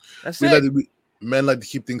this. That's it. Men like to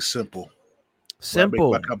keep things simple.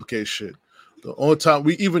 Simple. Make complicated shit. The only time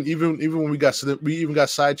we even when we got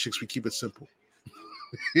side chicks, we keep it simple.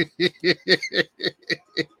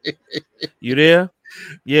 You there?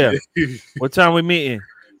 Yeah. What time we meeting?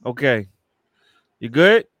 Okay. You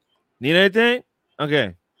good? Need anything?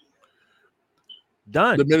 Okay.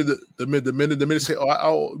 Done. The minute say,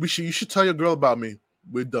 you should tell your girl about me.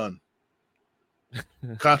 We're done.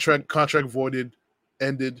 Contract voided,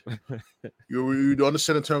 ended. You don't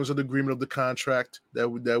understand the terms of the agreement of the contract that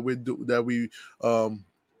we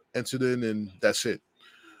entered in, and that's it.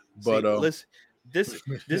 But listen, this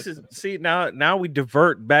is see now we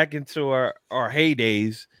divert back into our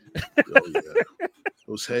heydays. Oh, yeah.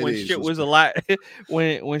 Those heydays when shit was a lot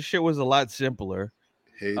when shit was a lot simpler.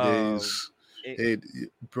 Heydays. Hey,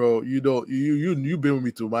 bro, you've been with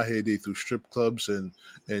me through my heyday through strip clubs and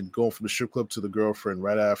going from the strip club to the girlfriend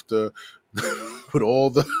right after with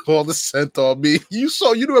all the scent on me. You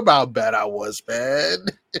knew about how bad I was, man.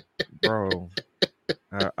 Bro,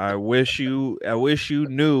 I wish you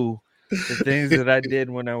knew the things that I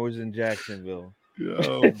did when I was in Jacksonville.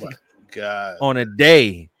 Oh my God. On a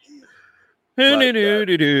day Like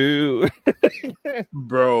that.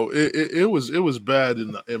 Bro, it was bad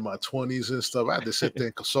in my 20s and stuff. I had to sit there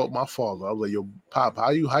and consult my father. I was like, "Yo, Pop, how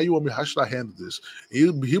you want me? How should I handle this?"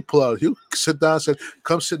 He'll pull out. He'll sit down and say,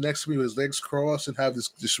 "Come sit next to me with his legs crossed and have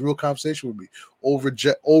this real conversation with me over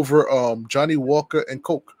Johnny Walker and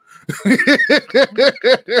Coke." This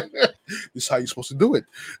is how you're supposed to do it,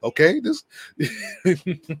 okay?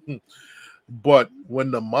 But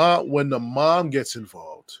when the mom gets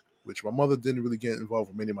involved, which my mother didn't really get involved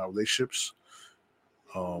with many of my relationships.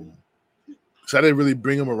 So I didn't really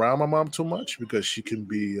bring him around my mom too much because she can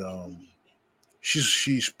be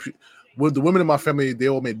she's with the women in my family, they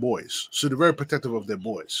all made boys. So they're very protective of their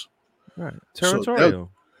boys. Right.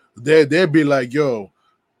 Territorial. So they'd be like, yo,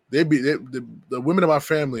 the women in my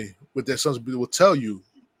family with their sons will tell you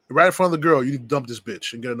right in front of the girl, you need to dump this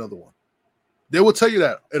bitch and get another one. They will tell you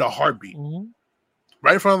that in a heartbeat. Mm-hmm.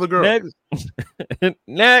 Right in front of the girl.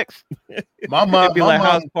 Next. My mom. It'd be like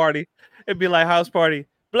house party. It'd be like house party.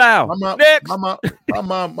 Blow. Next. My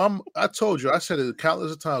mom. I told you. I said it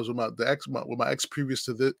countless of times with my ex previous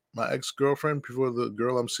to my ex girlfriend before the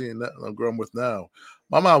girl I'm seeing that the girl I'm with now.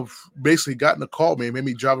 My mom basically got in a call me and made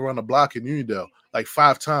me drive around the block in Unionville like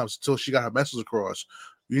 5 times until she got her message across.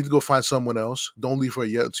 You need to go find someone else. Don't leave her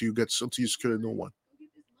yet until you secure a new one.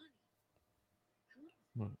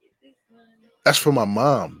 That's for my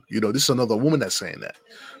mom. You know, this is another woman that's saying that.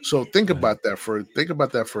 So think about that for a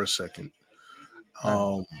second.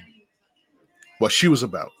 What she was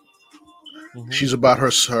about. Mm-hmm. She's about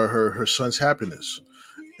her son's happiness,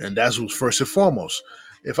 and that's what's first and foremost.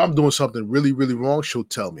 If I'm doing something really, really wrong, she'll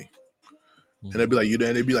tell me, and they'd be like,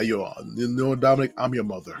 they'd be like, yo, Dominic, I'm your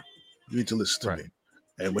mother. You need to listen to me.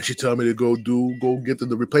 And when she told me to go get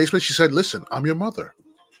the replacement, she said, listen, I'm your mother.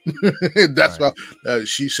 That's why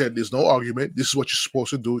she said there's no argument. This is what you're supposed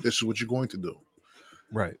to do. This is what you're going to do.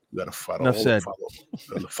 Right. You gotta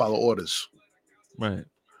follow orders. Right.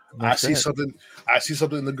 I see something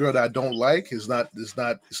in the girl that I don't like. It's not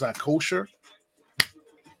kosher.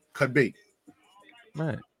 Cut bait.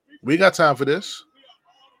 Right. We got time for this.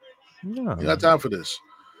 No. We got time for this.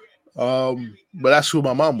 But that's who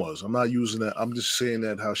my mom was. I'm not using that. I'm just saying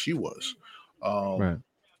that how she was. Right.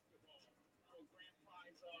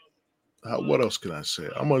 What else can I say?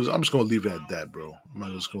 I'm just gonna leave it at that, bro.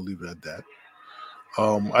 I'm just gonna leave it at that.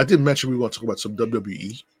 I did mention we want to talk about some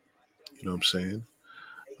WWE. You know what I'm saying?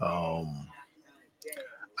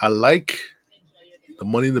 I like the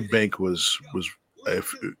Money in the Bank was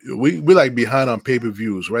if we like behind on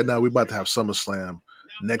pay-per-views. Right now we're about to have SummerSlam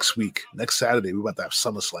next week. Next Saturday, we're about to have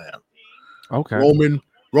SummerSlam. Okay.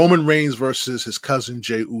 Roman Reigns versus his cousin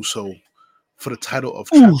Jey Uso for the title of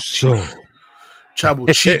Tribal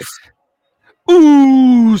Chief.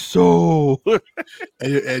 Uso.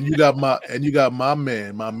 and you got my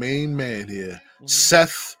main man here,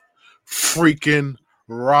 Seth freaking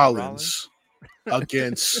Rollins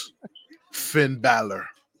against Finn Balor.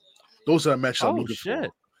 Those are the matches I'm looking for.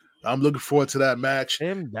 I'm looking forward to that match.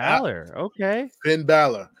 Finn Balor, okay. Finn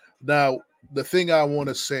Balor. Now, the thing I want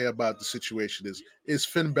to say about the situation is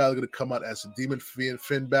Finn Balor going to come out as a demon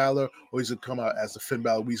Finn Balor, or is he going to come out as the Finn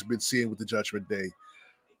Balor we've been seeing with the Judgment Day?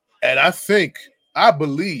 And I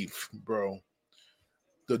believe, bro,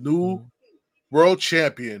 the new world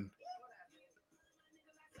champion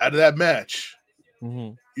out of that match,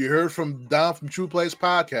 you heard from Don from True Players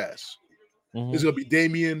Podcast, is going to be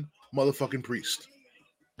Damian motherfucking Priest,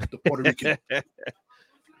 the Puerto Rican.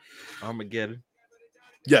 Armageddon.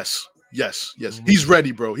 Yes. He's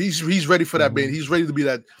ready, bro. He's ready for that man. He's ready to be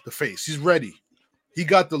the face. He's ready. He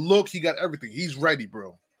got the look. He got everything. He's ready,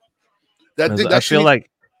 bro.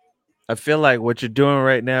 I feel like what you're doing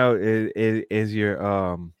right now is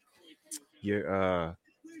you're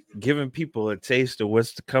giving people a taste of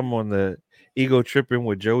what's to come on the Ego Tripping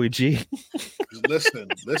with Joey G. Listen,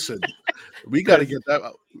 we got to get that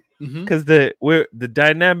out. Because the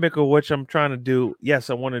dynamic of what I'm trying to do. Yes,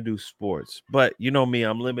 I want to do sports, but you know me,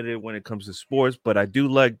 I'm limited when it comes to sports. But I do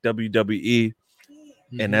like WWE,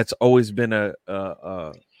 and that's always been a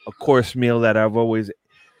course meal that I've always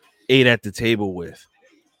ate at the table with.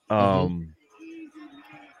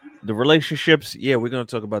 The relationships, we're going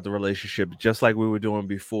to talk about the relationship just like we were doing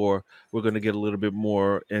before. We're going to get a little bit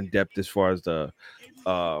more in depth as far as the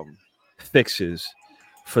fixes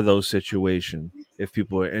for those situations. If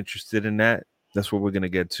people are interested in that, that's what we're going to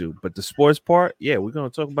get to. But the sports part, we're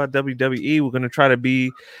going to talk about WWE. We're going to try to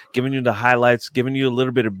be giving you the highlights, giving you a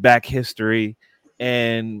little bit of back history,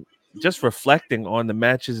 and just reflecting on the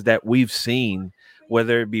matches that we've seen,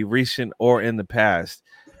 whether it be recent or in the past.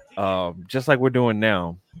 Just like we're doing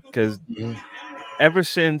now, because ever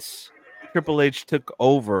since Triple H took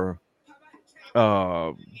over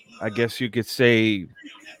I guess you could say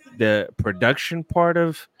the production part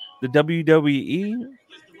of the WWE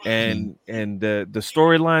and the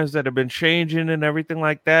storylines that have been changing and everything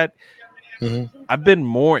like that. I've been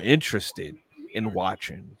more interested in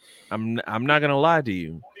watching. I'm not gonna lie to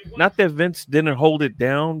you. Not that Vince didn't hold it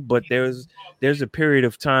down, but there's a period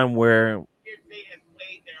of time where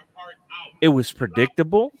it was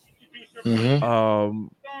predictable.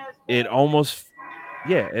 It almost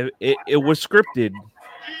it was scripted.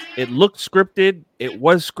 It looked scripted. It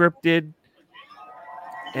was scripted,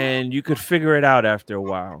 and you could figure it out after a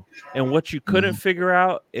while. And what you couldn't figure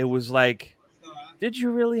out, it was like, did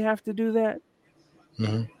you really have to do that?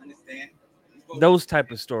 Those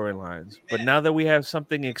type of storylines. But now that we have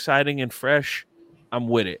something exciting and fresh, I'm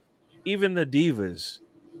with it. Even the divas,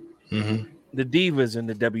 the divas in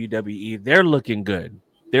the WWE, they're looking good.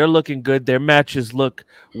 They're looking good. Their matches look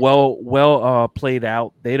well played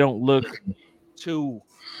out. They don't look too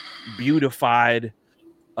beautified.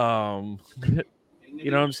 You know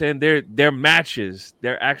what I'm saying? They're matches.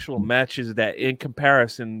 They're actual matches that, in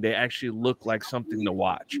comparison, they actually look like something to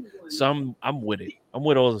watch. So I'm with it. I'm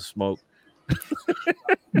with all the smoke.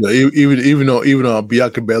 No, even though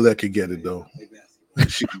Bianca Belair could get it though,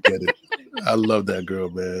 she could get it. I love that girl,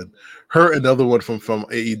 man. Her and the other one from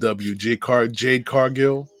AEW, Jade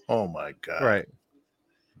Cargill. Oh my god! Right?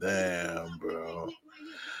 Damn, bro.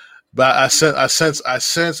 But I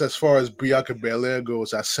sense as far as Bianca Belair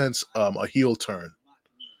goes, I sense a heel turn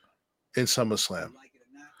in SummerSlam.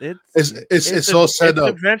 It's all set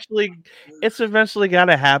up. It's eventually got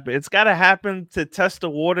to happen. It's got to happen to test the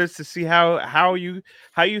waters to see how you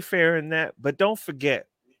fare in that. But don't forget,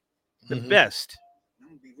 the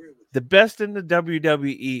best in the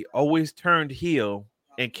WWE always turned heel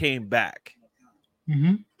and came back,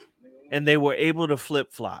 and they were able to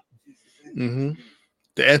flip flop. The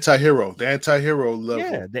anti-hero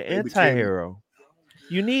level. Yeah, the anti-hero.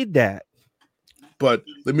 You need that. But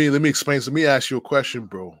let me explain. Let me ask you a question,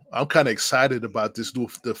 bro. I'm kind of excited about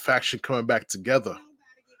the faction coming back together.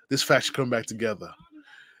 This faction coming back together,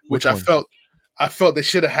 which I felt they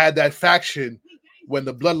should have had that faction when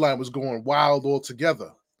the Bloodline was going wild all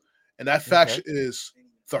together. And that faction is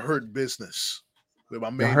the Hurt Business. With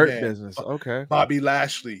my main man, Business. Okay. Bobby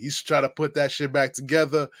Lashley. He's trying to put that shit back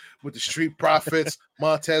together with the Street Profits,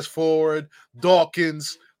 Montez Ford,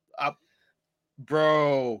 Dawkins.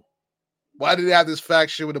 Bro. Why did they have this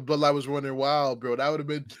faction when the Bloodline was running wild, bro? That would have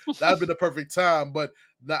been the perfect time. But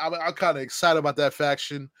now I'm kind of excited about that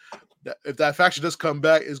faction. If that faction does come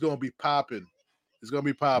back, it's gonna be popping. It's gonna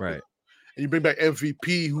be popping. Right. And you bring back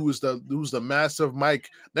MVP, who's the master of mic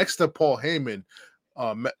next to Paul Heyman.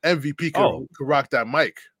 MVP could rock that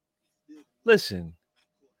mic. Listen,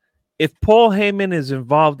 if Paul Heyman is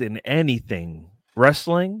involved in anything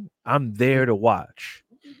wrestling, I'm there to watch.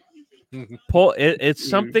 Paul, it's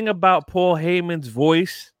something about Paul Heyman's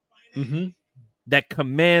voice that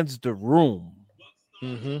commands the room.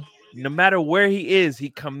 No matter where he is, he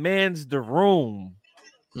commands the room.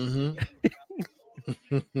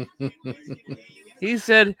 He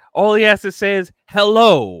said all he has to say is,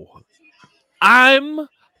 "Hello, I'm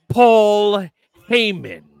Paul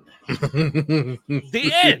Heyman."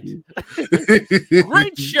 The end.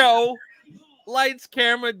 Great show. Lights,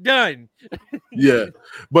 camera, done. Yeah,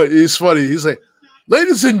 but it's funny. He's like,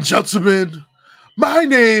 "Ladies and gentlemen, my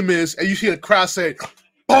name is," and you see the crowd say,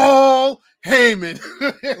 "Paul Heyman."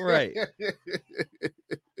 Right.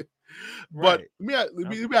 But let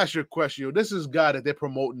me ask you a question. Yo, this is a guy that they're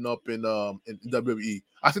promoting up in WWE.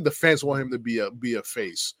 I think the fans want him to be a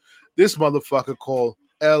face. This motherfucker called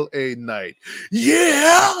LA Knight.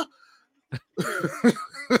 Yeah.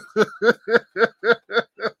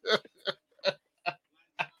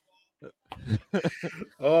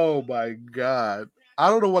 Oh my god. I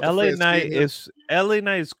don't know what the LA Knight is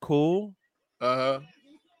cool. Uh-huh.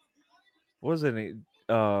 Wasn't it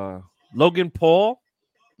Logan Paul?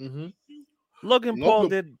 Logan Paul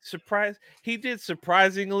did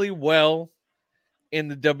surprisingly well in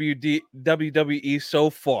the WWE so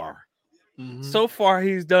far. So far,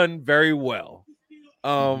 he's done very well.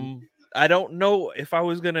 I don't know if I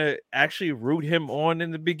was gonna actually root him on in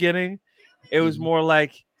the beginning. It was more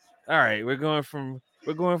like, all right, we're going from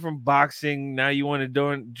boxing. Now you want to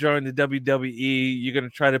join the WWE. You're gonna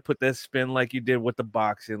try to put that spin like you did with the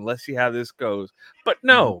boxing. Let's see how this goes. But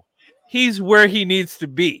no, he's where he needs to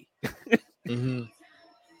be.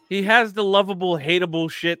 He has the lovable,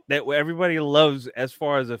 hateable shit that everybody loves as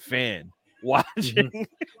far as a fan watching.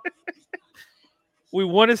 We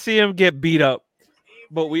want to see him get beat up,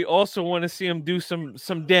 but we also want to see him do some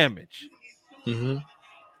damage.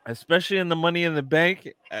 especially in the Money in the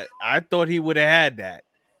Bank. I thought he would have had that.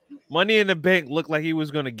 Money in the Bank looked like he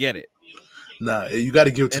was going to get it. Nah, you got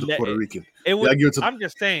to give it to And the Puerto Rican. It You would. gotta give it to. I'm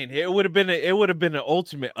just saying, it would have been an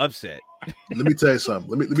ultimate upset. Let me tell you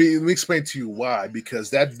something. Let me explain to you why.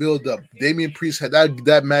 Because that build up, Damian Priest had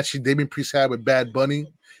that match Damian Priest had with Bad Bunny.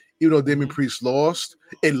 Even though Damian Priest lost,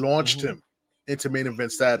 it launched him into main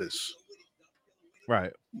event status.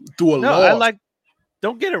 Right. Through a loss.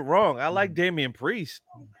 Don't get it wrong. I like Damian Priest.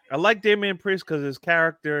 I like Damian Priest because his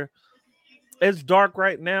character is dark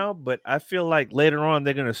right now, but I feel like later on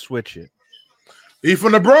they're gonna switch it. He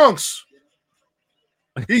from the Bronx.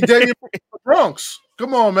 He Damian from the Bronx.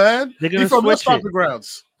 Come on, man. They're gonna He from switch the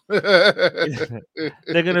grounds.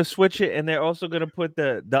 They're gonna switch it, and they're also gonna put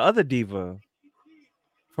the other diva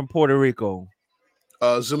from Puerto Rico,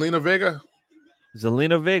 Zelina Vega.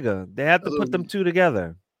 They had to put them two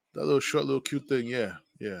together. That little short, little cute thing. Yeah.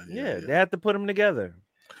 They had to put them together.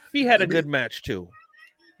 He had a good match too.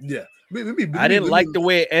 Yeah. I didn't like the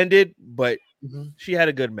way it ended, but she had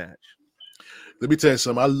a good match. Let me tell you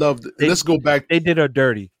something. I loved it. Let's go back. They did her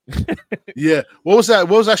dirty. Yeah. What was that?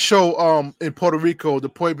 What was that show in Puerto Rico? The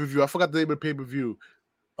pay-per-view. I forgot the name of the pay-per-view.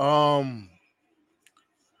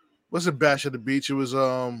 Wasn't Bash at the Beach? It was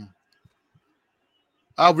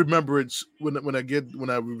I'll remember it when I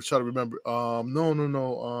try to remember.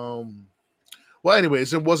 No. Well,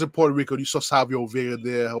 anyways, it wasn't Puerto Rico. You saw Savio Vega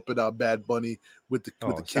there helping out Bad Bunny with the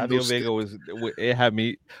Savio Vega it had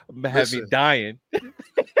me dying.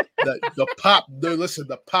 the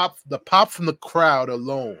pop from the crowd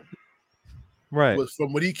alone, right? Was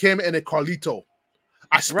from when he came in at Carlito.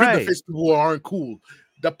 I split the face people who aren't cool.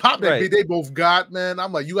 The pop that they both got, man.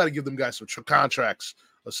 I'm like, you got to give them guys some contracts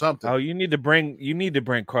or something. Oh, you need to bring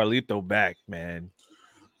Carlito back, man.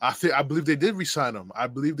 I believe they did resign him.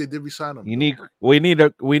 We need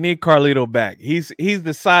Carlito back. He's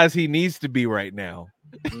the size he needs to be right now.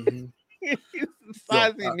 He's the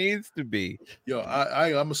size he needs to be. Yo,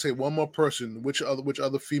 I'm gonna say one more person. Which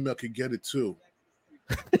other female could get it too?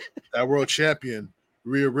 That world champion,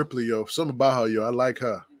 Rhea Ripley. Yo, something about her. Yo, I like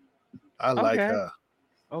her. Like her.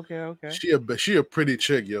 Okay. She a pretty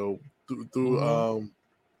chick, yo.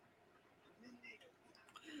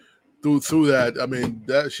 Through that, I mean,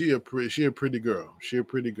 that she a pretty girl.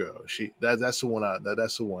 That's the one.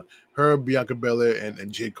 That's the one. Her, Bianca Belair,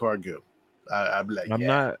 and Jade Cargill. I'm like,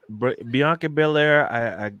 not Bianca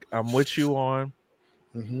Belair. I'm with you on.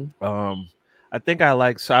 I think I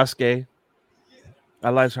like Sasuke. I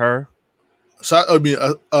like her.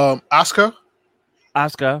 Asuka.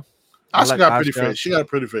 Asuka got a pretty face. She got a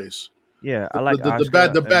pretty face. Yeah, I like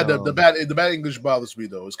the bad English bothers me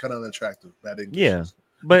though. It's kind of unattractive. Bad English. Yeah,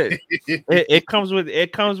 but it comes with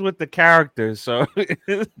the characters. So,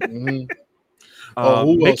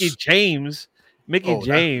 Mickey James. We're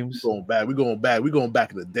going back. We're going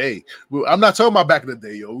back in the day. I'm not talking about back in the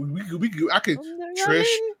day, yo. I could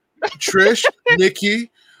Trish,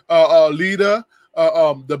 Nikki, Lita,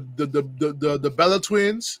 the Bella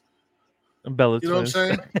twins. You know what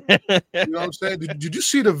I'm saying? Did you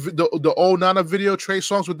see the old Nana video, Trey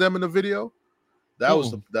Songz with them in the video? That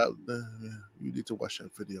was you need to watch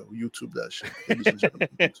that video. YouTube that shit.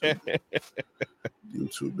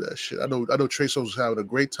 YouTube that shit. I know Trey Songz was having a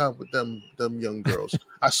great time with them young girls.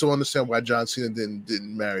 I still understand why John Cena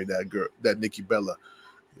didn't marry that girl, that Nikki Bella.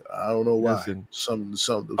 I don't know why. Listen. Some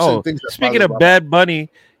things speaking of Bad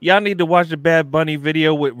Bunny, y'all need to watch the Bad Bunny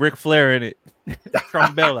video with Ric Flair in it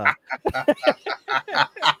from Bella.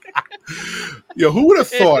 Yo, who would have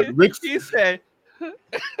thought Rick? He said.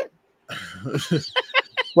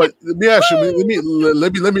 But let me ask you.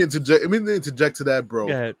 Let me interject. Let me interject to that, bro.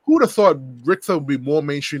 Who would have thought Ric Flair would be more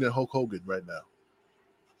mainstream than Hulk Hogan right now?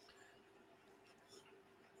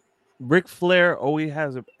 Ric Flair always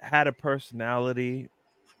had a personality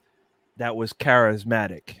that was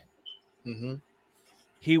charismatic.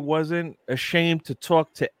 He wasn't ashamed to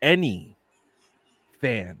talk to any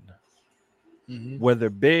fan, whether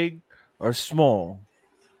big or small.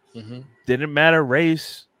 Didn't matter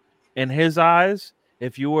race. In his eyes,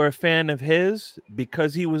 if you were a fan of his,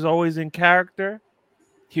 because he was always in character,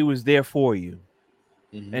 he was there for you,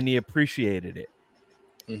 and he appreciated it.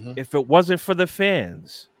 If it wasn't for the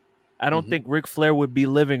fans, I don't think Ric Flair would be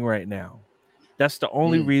living right now. That's the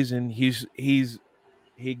only reason he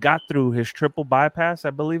got through his triple bypass,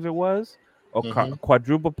 I believe it was, or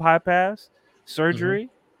quadruple bypass surgery,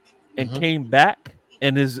 and came back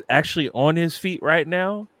and is actually on his feet right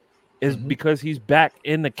now, is because he's back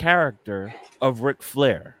in the character of Ric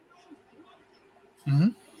Flair.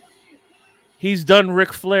 He's done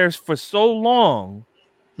Ric Flair's for so long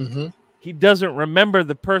he doesn't remember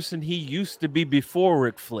the person he used to be before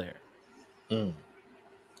Ric Flair.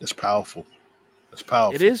 It's powerful. It's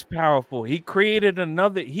powerful. It is powerful. He created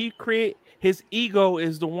another. His ego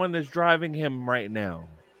is the one that's driving him right now.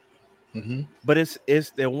 But it's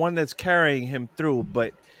the one that's carrying him through.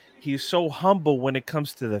 But he's so humble when it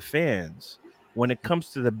comes to the fans, when it comes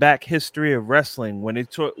to the back history of wrestling,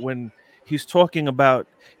 when he's talking about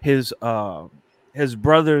his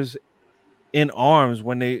brothers in arms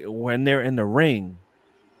when they're in the ring,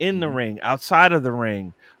 outside of the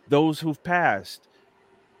ring, those who've passed.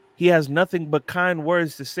 He has nothing but kind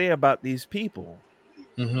words to say about these people,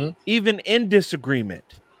 even in disagreement.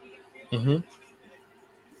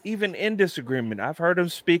 Even in disagreement, I've heard him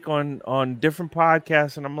speak on different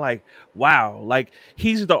podcasts, and I'm like, wow, like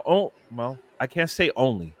he's the only. Well, I can't say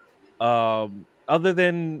only, other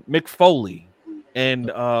than Mick Foley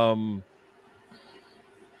and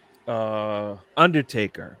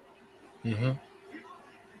Undertaker.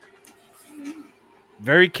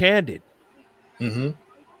 Very candid.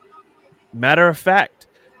 Matter of fact,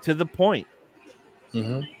 to the point.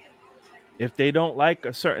 If they don't like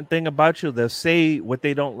a certain thing about you, they'll say what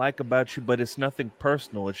they don't like about you, but it's nothing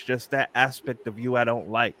personal. It's just that aspect of you I don't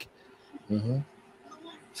like.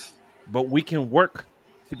 But we can work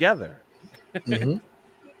together.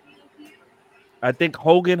 I think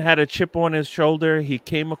Hogan had a chip on his shoulder. He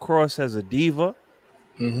came across as a diva.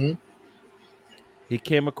 He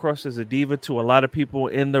came across as a diva to a lot of people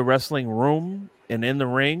in the wrestling room and in the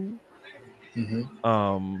ring.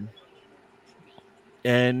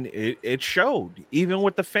 And it showed, even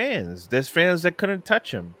with the fans. There's fans that couldn't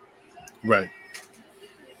touch him. Right.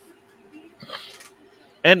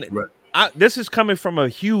 And this is coming from a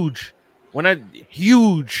huge Hulk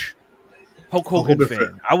Hogan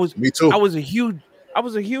fan. Me too. I was a huge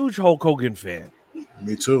Hulk Hogan fan.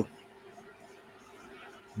 Me too.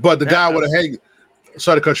 But the guy I would have hang.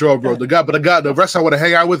 Sorry to cut you off, bro. The rest I would have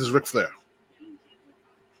hang out with is Ric Flair.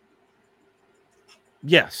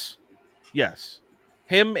 Yes.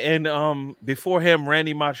 Him and before him,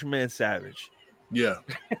 Randy Macho Man Savage. Yeah.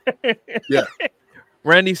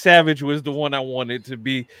 Randy Savage was the one I wanted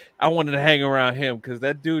to hang around him because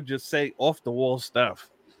that dude just say off the wall stuff.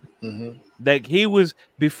 Like he was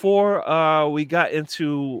before we got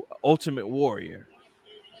into Ultimate Warrior.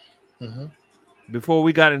 Before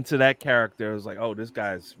we got into that character, it was like, oh, this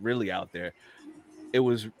guy's really out there. It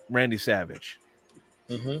was Randy Savage.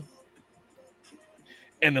 And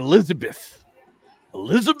Elizabeth.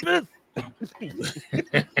 Will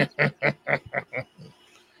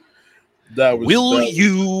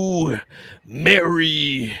you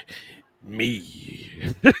marry me?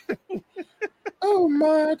 Oh,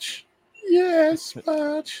 much. Yes,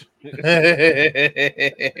 much.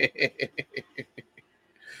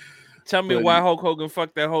 Tell me why Hulk Hogan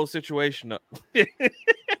fucked that whole situation up.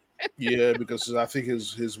 Yeah, because I think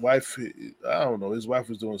his wife, I don't know, his wife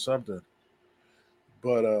was doing something.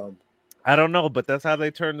 But I don't know, but that's how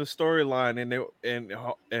they turned the storyline,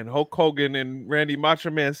 and Hulk Hogan and Randy Macho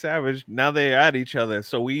Man Savage. Now they're at each other,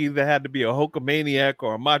 so we either had to be a Hulkamaniac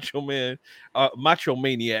or a Macho Man, Macho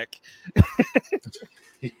Maniac.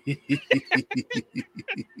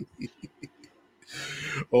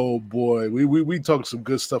 Oh boy, we talked some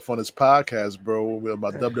good stuff on this podcast, bro,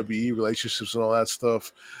 about WWE relationships and all that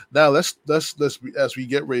stuff. Now let's as we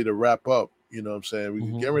get ready to wrap up. You know what I'm saying? We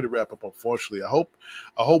can get ready to wrap up. Unfortunately, I hope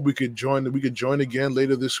we could join. We could join again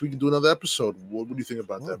later this week and do another episode. What do you think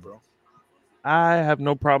about that, bro? I have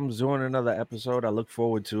no problems doing another episode. I look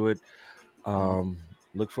forward to it.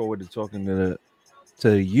 Look forward to talking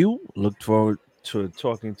to you. Look forward to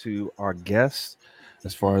talking to our guests,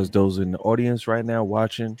 as far as those in the audience right now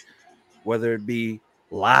watching, whether it be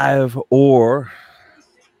live or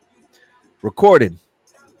recorded.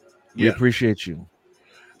 We appreciate you.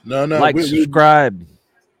 No, subscribe,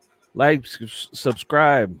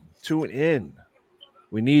 subscribe, tune in.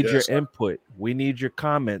 We need your input. We need your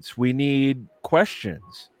comments. We need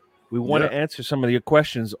questions. We want to answer some of your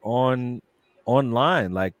questions online.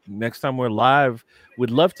 Like next time we're live, we'd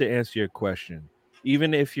love to answer your question.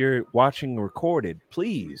 Even if you're watching recorded,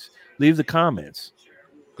 please leave the comments.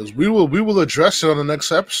 Because we will address it on the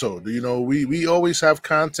next episode. You know, we always have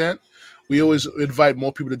content. We always invite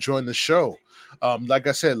more people to join the show. Like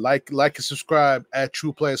I said, like and subscribe at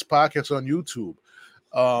True Players Podcast on YouTube.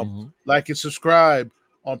 Like and subscribe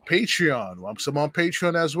on Patreon. I'm on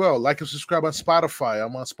Patreon as well. Like and subscribe on Spotify.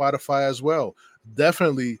 I'm on Spotify as well.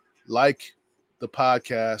 Definitely like the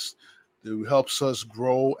podcast. It helps us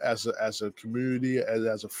grow as a community,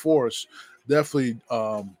 as a force. Definitely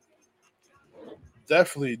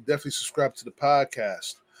subscribe to the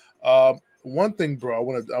podcast. one thing, bro,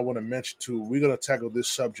 I want to mention too. We're gonna tackle this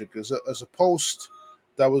subject as a post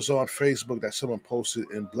that was on Facebook that someone posted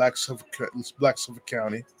in Black Suffolk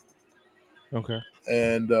County, Okay.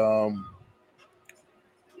 and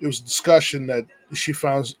it was a discussion that she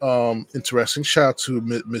found interesting. Shout out to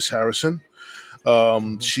Miss Harrison.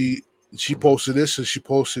 She posted this, and she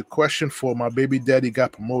posted question for my baby daddy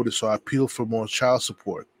got promoted, so I appealed for more child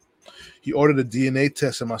support. He ordered a DNA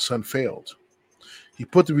test, and my son failed. He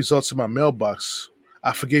put the results in my mailbox.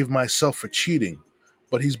 I forgave myself for cheating,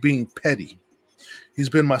 but he's being petty. He's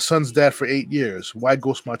been my son's dad for 8 years. Why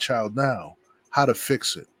ghost my child now? How to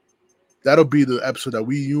fix it? That'll be the episode that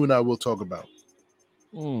you and I will talk about.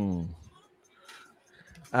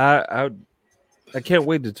 I can't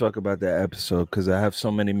wait to talk about that episode because I have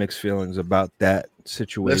so many mixed feelings about that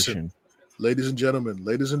situation. Listen, ladies and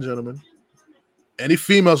gentlemen, any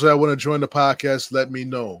females that want to join the podcast, let me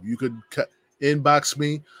know. You could inbox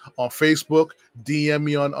me on Facebook, DM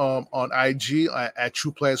me on IG at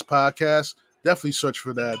True Players Podcast. Definitely search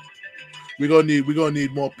for that. We're gonna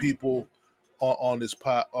need more people on this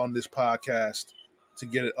podcast to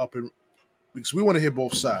get it up, and because we want to hear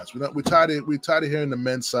both sides. We're tired of hearing the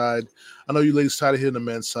men's side. I know you ladies tired of hearing the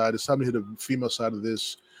men's side. It's time to hear the female side of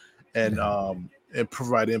this, and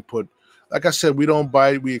provide input. Like I said, we don't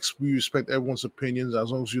bite. We respect everyone's opinions.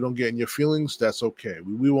 As long as you don't get in your feelings, that's okay.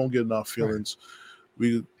 We won't get in our feelings.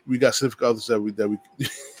 Right. We got significant others that we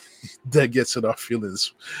that gets in our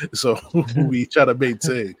feelings. So we try to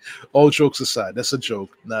maintain. All jokes aside, that's a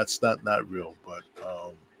joke. That's not real. But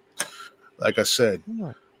like I said,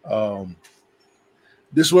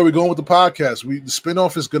 this is where we're going with the podcast. The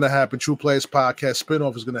spinoff is going to happen. True Players Podcast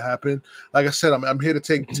spinoff is going to happen. Like I said, I'm here to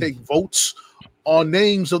take votes on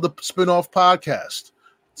names of the spinoff podcast.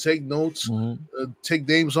 Take notes, take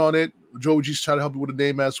names on it. Joe G's trying to help you with a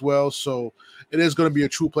name as well. So it is going to be a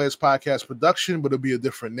True Players Podcast production, but it'll be a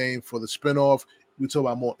different name for the spinoff. We talk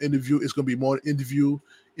about more interview. It's going to be more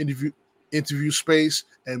interview space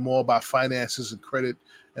and more about finances and credit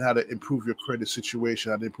and how to improve your credit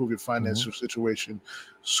situation, how to improve your financial situation,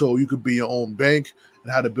 so you could be your own bank,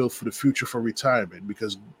 and how to build for the future for retirement.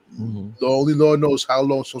 Because the only Lord knows how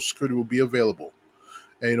long Social Security will be available.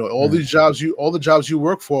 And all the jobs you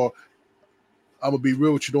work for, I'm gonna be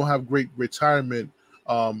real with you, don't have great retirement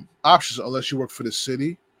options unless you work for the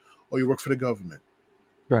city or you work for the government.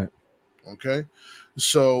 Right. Okay.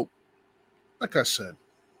 So, like I said,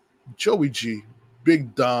 Joey G,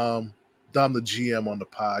 Big Dom the GM on the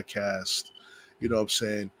podcast. You know what I'm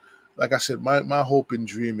saying? Like I said, my hope and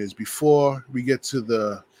dream is before we get to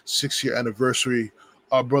the 6-year anniversary,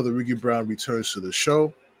 our brother Ricky Brown returns to the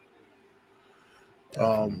show.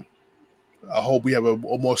 I hope we have a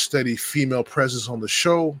more steady female presence on the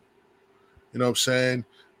show. You know what I'm saying?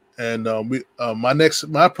 And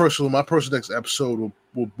my personal next episode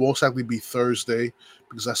will most likely be Thursday,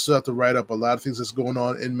 because I still have to write up a lot of things that's going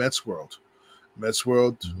on in Mets world. Mets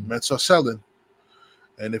are selling,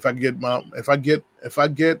 and if I get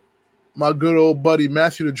my good old buddy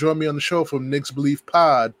Matthew to join me on the show from Knicks Belief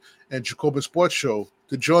Pod and Jacobin Sports Show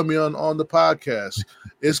to join me on the podcast,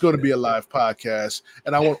 it's going to be a live podcast,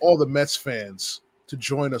 and I want all the Mets fans to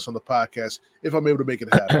join us on the podcast if I'm able to make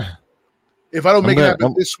it happen. If I don't make it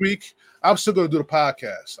happen this week, I'm still going to do the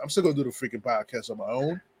podcast. I'm still going to do the freaking podcast on my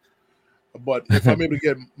own. But if I'm able to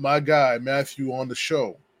get my guy Matthew on the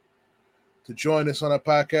show to join us on our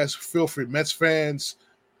podcast, feel free. Mets fans,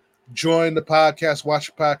 join the podcast, watch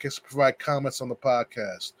the podcast, provide comments on the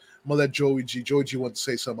podcast. I'm going to let Joey G want to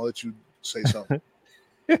say something. I'll let you say something.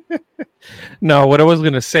 No, what I was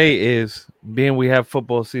going to say is, being we have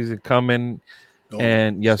football season coming,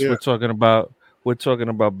 and yes, we're talking about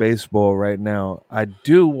baseball right now. I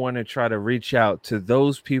do want to try to reach out to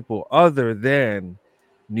those people other than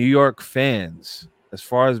New York fans. As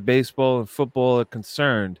far as baseball and football are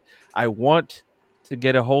concerned, I want to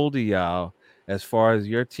get a hold of y'all as far as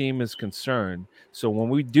your team is concerned. So when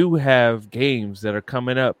we do have games that are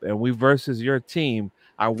coming up and we versus your team,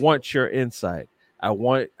 I want your insight. I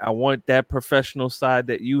want that professional side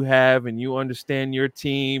that you have, and you understand your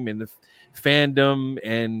team and the fandom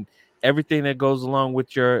and everything that goes along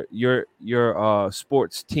with your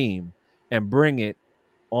sports team, and bring it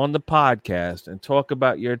on the podcast and talk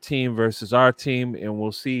about your team versus our team. And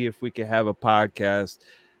we'll see if we can have a podcast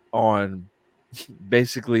on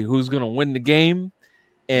basically who's going to win the game,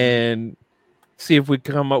 and see if we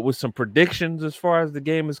come up with some predictions as far as the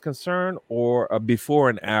game is concerned, or a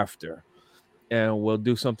before and after. And we'll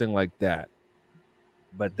do something like that.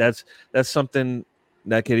 But that's something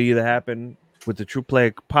that could either happen with the True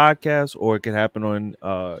Play podcast, or it could happen on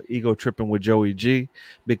Ego Tripping with Joey G,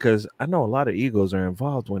 because I know a lot of egos are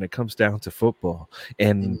involved when it comes down to football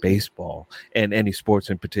and baseball and any sports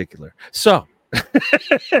in particular. So I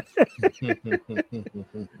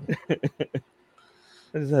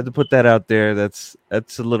just had to put that out there. That's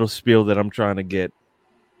a little spiel that I'm trying to get.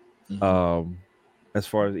 As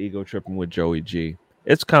far as Ego Tripping with Joey G,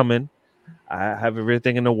 it's coming. I have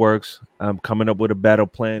everything in the works. I'm coming up with a battle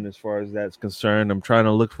plan as far as that's concerned. I'm trying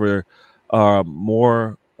to look for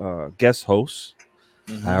more guest hosts.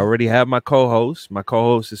 I already have my co-host. My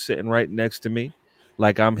co-host is sitting right next to me,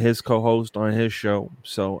 like I'm his co-host on his show,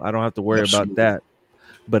 so I don't have to worry about that.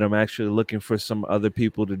 But I'm actually looking for some other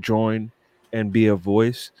people to join and be a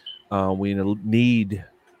voice. We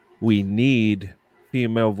need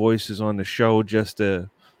female voices on the show, just to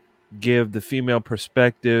give the female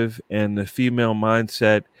perspective and the female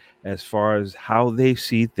mindset as far as how they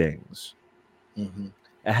see things.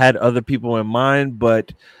 I had other people in mind,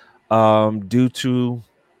 but due to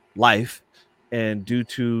life and due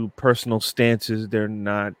to personal stances, they're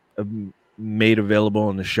not made available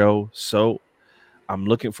on the show. So I'm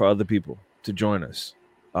looking for other people to join us.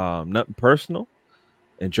 Nothing personal.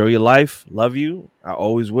 Enjoy your life. Love you. I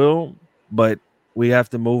always will. But we have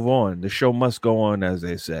to move on. The show must go on, as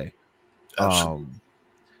they say.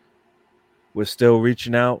 We're still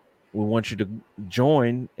reaching out. We want you to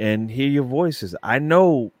join and hear your voices. I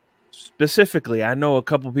know a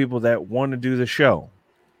couple people that want to do the show,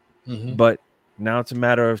 but now it's a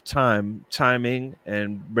matter of timing,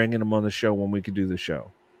 and bringing them on the show when we can do the show.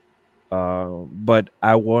 But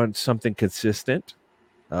I want something consistent.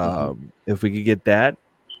 If we could get that,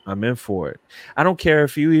 I'm in for it. I don't care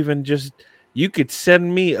if you could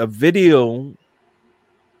send me a video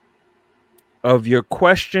of your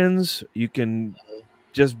questions. You can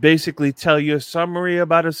just basically tell your summary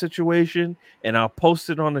about a situation, and I'll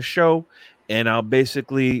post it on the show, and I'll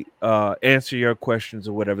basically answer your questions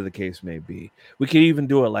or whatever the case may be. We can even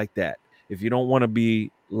do it like that. If you don't want to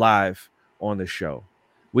be live on the show,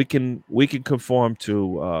 we can conform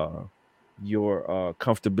to your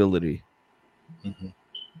comfortability.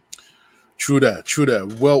 True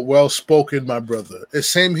that. Well spoken, my brother. It's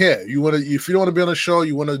same here. If you don't want to be on the show,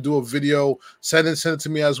 you want to do a video, send it to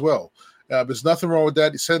me as well. There's nothing wrong with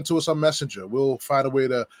that. You send it to us on Messenger. We'll find a way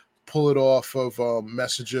to pull it off of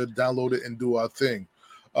Messenger, download it, and do our thing.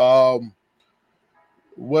 What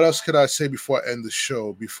else could I say before I end the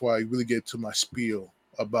show, before I really get to my spiel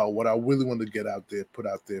about what I really want to get out there,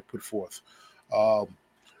 put forth?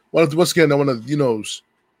 Once again, I want to,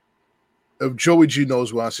 if Joey G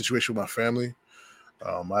knows we're in a situation with my family.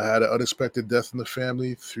 I had an unexpected death in the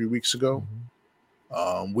family 3 weeks ago.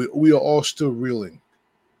 We are all still reeling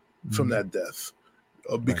from that death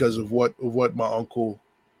because of what my uncle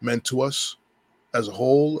meant to us as a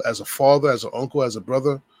whole, as a father, as an uncle, as a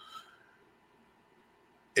brother.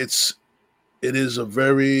 It is a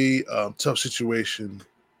very tough situation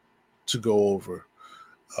to go over.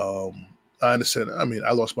 I understand. I mean,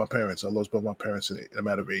 I lost my parents. I lost both my parents in a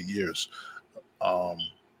matter of 8 years. When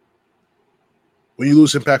you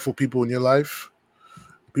lose impactful people in your life,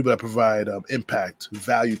 people that provide impact,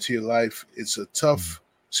 value to your life, it's a tough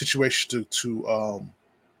situation to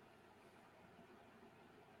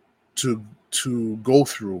go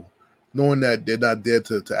through, knowing that they're not there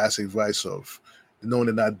to ask advice of, knowing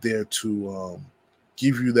they're not there to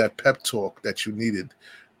give you that pep talk that you needed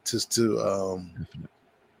to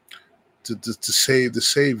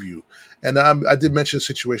save you. And I did mention a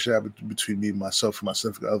situation that happened between me and myself and my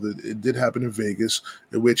significant other. It did happen in Vegas,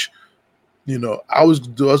 in which, I was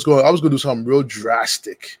going to do something real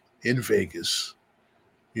drastic in Vegas.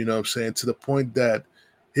 You know what I'm saying? To the point that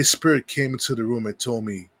his spirit came into the room and told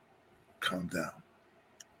me, calm down.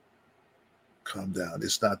 Calm down.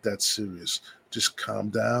 It's not that serious. Just calm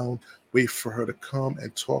down. Wait for her to come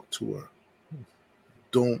and talk to her.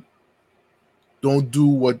 Don't do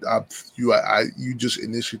what you just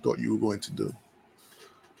initially thought you were going to do.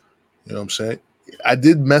 You know what I'm saying? I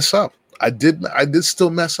did mess up. I did still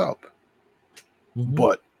mess up.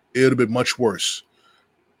 But it would have been much worse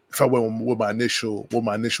if I went with my initial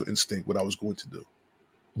instinct, what I was going to do.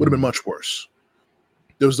 Would have been much worse.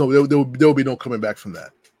 There would be no coming back from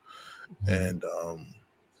that. And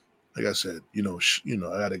like I said,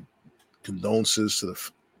 I had condolences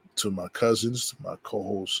to my cousins, my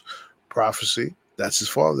co-host Prophecy. That's his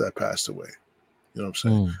father that passed away. You know what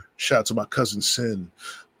I'm saying? Shout out to my cousin Sin.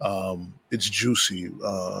 It's Juicy,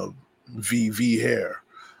 V Hair,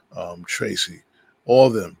 Tracy, all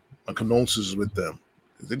of them. My condolences with them.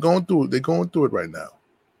 They're going through it right now.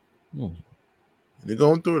 They're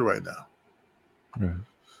going through it right now.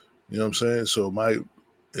 You know what I'm saying? So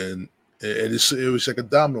it was like a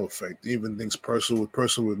domino effect. Even things personal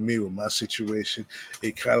with me, with my situation,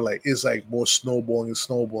 it kind of like it's like more snowballing.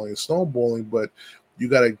 But you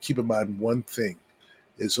got to keep in mind one thing: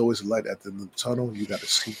 there's always a light at the end of the tunnel. You got to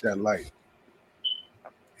seek that light.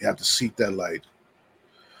 You have to seek that light.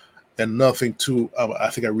 And nothing too. I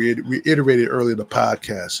think I reiterated earlier in the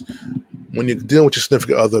podcast. When you're dealing with your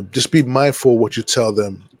significant other, just be mindful of what you tell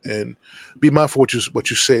them, and be mindful what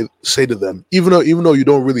you say to them, even though you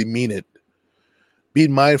don't really mean it. Be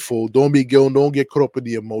mindful. Don't get caught up in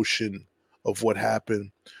the emotion of what happened.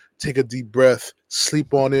 Take a deep breath.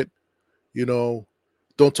 Sleep on it. You know,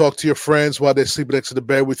 don't talk to your friends while they're sleeping next to the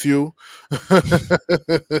bed with you.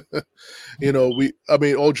 You know,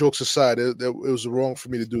 all jokes aside, it was wrong for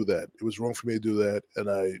me to do that. It was wrong for me to do that, and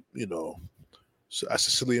I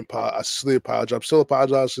sincerely apologize. I'm still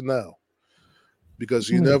apologizing now, because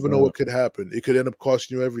you never know what could happen. It could end up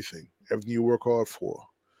costing you everything you work hard for.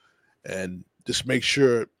 And just make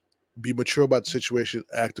sure, be mature about the situation,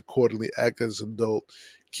 act accordingly, act as an adult,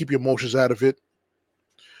 keep your emotions out of it,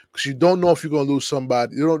 because you don't know if you're going to lose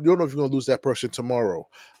somebody. You don't know if you're going to lose that person tomorrow.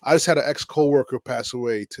 I just had an ex-coworker pass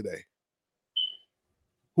away today.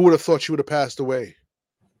 Who would have thought she would have passed away?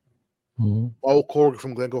 Mm-hmm. My old coworker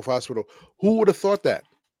from Glen Cove Hospital. Who would have thought that?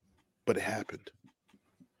 But it happened.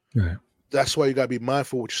 Right. That's why you gotta be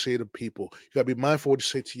mindful what you say to people. You gotta be mindful what you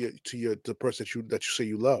say to the person that you say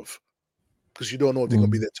you love, because you don't know if they're gonna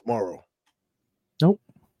be there tomorrow. Nope.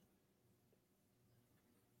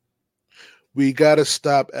 We gotta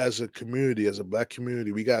stop as a community, as a Black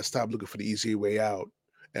community. We gotta stop looking for the easy way out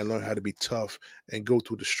and learn how to be tough and go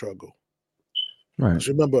through the struggle. Right. Because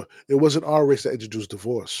remember, it wasn't our race that introduced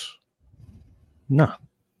divorce. No,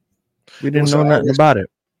 we didn't know nothing about it.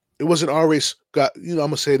 It wasn't our race. I'm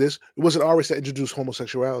gonna say this. It wasn't our race that introduced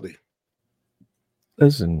homosexuality.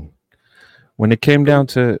 Listen, when it came down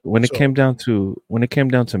to marriage,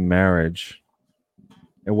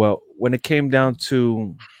 and when it came down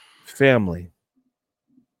to family,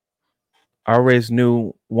 our race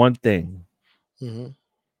knew one thing. Mm-hmm.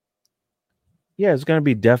 Yeah, it's gonna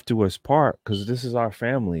be death do us part, because this is our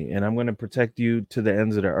family, and I'm gonna protect you to the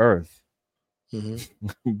ends of the earth. Mm-hmm.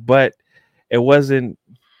 But it wasn't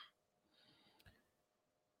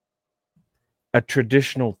a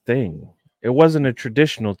traditional thing. It wasn't a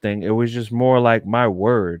traditional thing. It was just more like my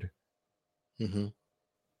word. Mm-hmm.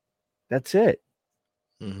 That's it.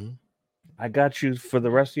 Mm-hmm. I got you for the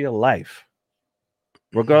rest of your life,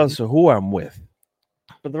 regardless of who I'm with.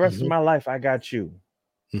 For the rest of my life, I got you.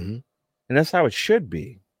 Mm-hmm. And that's how it should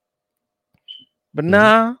be. But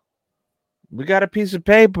nah, we got a piece of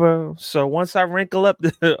paper. So once I wrinkle up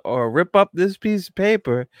or rip up this piece of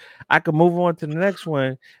paper, I can move on to the next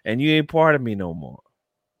one, and you ain't part of me no more.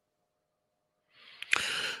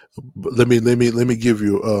 Let me give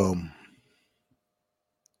you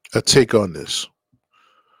a take on this.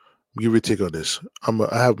 Give you a take on this.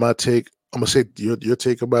 I have my take. I'm gonna say your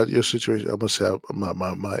take about your situation. I'm gonna say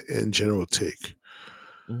my in general take.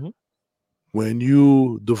 Mm-hmm. When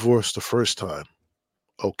you divorce the first time,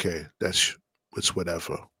 okay, it's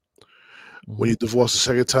whatever. Mm-hmm. When you divorce the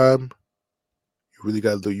second time, you really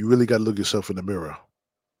got to look yourself in the mirror.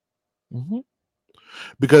 Mm-hmm.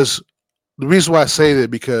 Because the reason why I say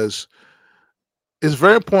that, because it's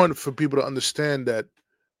very important for people to understand that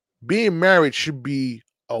being married should be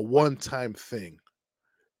a one-time thing.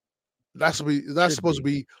 That's supposed to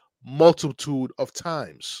be multitude of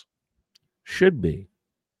times. Should be.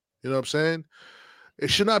 You know what I'm saying?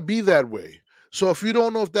 It should not be that way. So if you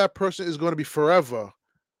don't know if that person is going to be forever,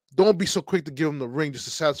 don't be so quick to give them the ring just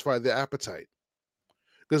to satisfy their appetite.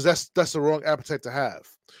 Because that's the wrong appetite to have.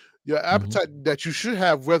 Your appetite that you should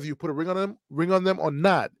have, whether you put a ring on them or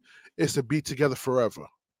not, is to be together forever.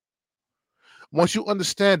 Once you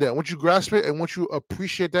understand that, once you grasp it, and once you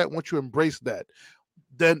appreciate that, once you embrace that,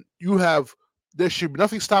 then there should be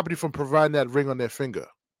nothing stopping you from providing that ring on their finger.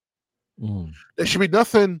 There should be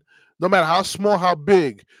nothing, no matter how small, how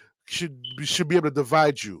big, should be able to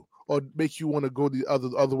divide you or make you want to go the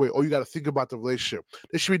other way, or you got to think about the relationship.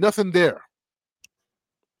 There should be nothing there.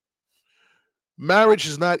 Marriage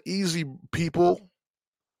is not easy, people.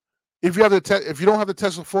 If you don't have the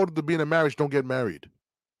Tesla photo to be in a marriage, don't get married.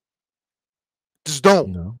 Just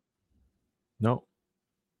don't. No.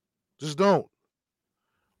 Just don't.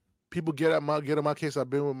 People get in my case. I've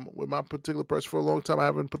been with my particular person for a long time. I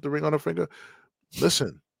haven't put the ring on her finger.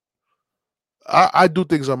 Listen, I do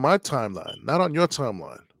things on my timeline, not on your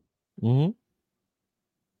timeline. Mm-hmm.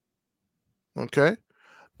 Okay?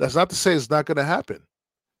 That's not to say it's not going to happen.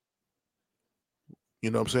 You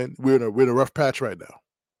know what I'm saying? We're in a rough patch right now.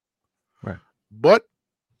 Right. But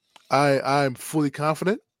I'm fully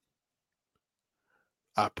confident.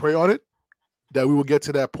 I pray on it that we will get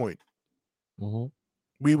to that point. Mm-hmm.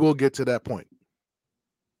 We will get to that point.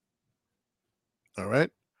 All right.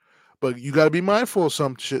 But you got to be mindful of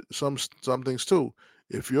some shit, some things too.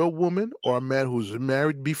 If you're a woman or a man who's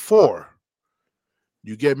married before,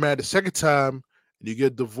 you get married the second time and you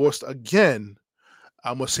get divorced again,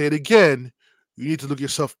 I'm gonna say it again. You need to look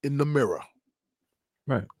yourself in the mirror.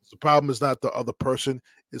 Right. The problem is not the other person.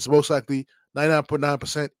 It's most likely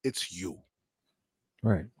 99.9%. It's you.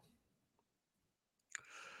 Right.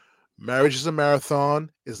 Marriage is a marathon.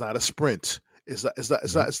 It's not a sprint. It's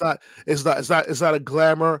not a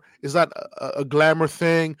glamour. It's not a glamour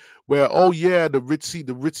thing where, oh yeah, the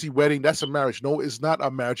ritzy wedding, that's a marriage. No, it's not a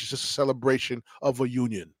marriage. It's just a celebration of a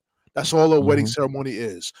union. That's all a wedding ceremony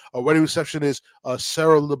is. A wedding reception is a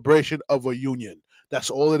celebration of a union. That's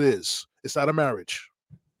all it is. It's not a marriage.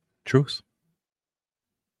 Truth.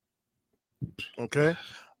 Okay.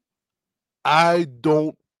 I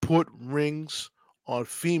don't put rings on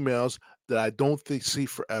females that I don't think see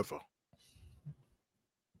forever.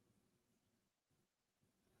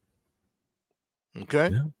 Okay.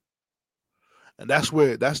 Yeah. And that's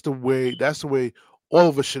the way all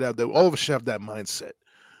of us should have that. All of us should have that mindset.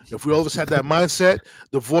 If we all of us had that mindset,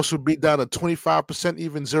 divorce would be down to 25%,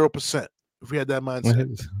 even 0%. If we had that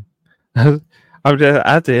mindset. I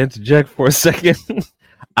have to interject for a second.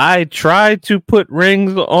 I tried to put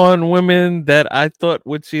rings on women that I thought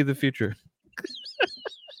would see the future.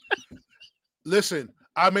 Listen,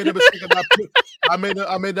 I made a mistake. I made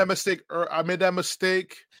that mistake. I made that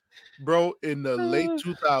mistake, bro, in the late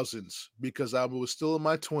 2000s because I was still in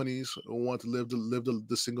my 20s and wanted to live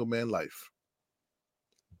the single man life.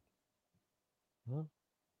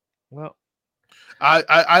 Well,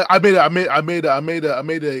 I made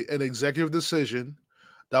an executive decision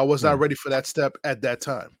that I was not ready for that step at that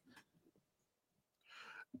time.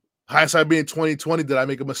 Hindsight being 2020, did I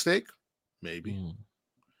make a mistake? Maybe.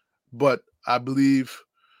 But I believe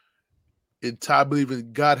in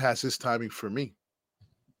God has his timing for me.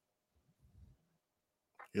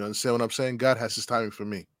 You understand what I'm saying? God has his timing for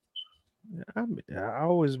me. I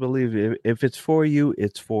always believe if it's for you,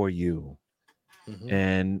 it's for you. Mm-hmm.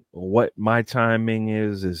 And what my timing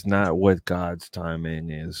is not what God's timing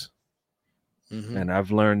is. Mm-hmm. And I've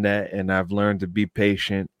learned that, and I've learned to be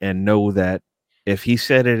patient and know that if he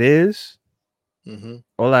said it is,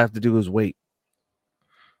 all I have to do is wait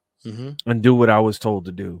and do what I was told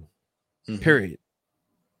to do. Period.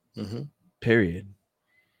 Period.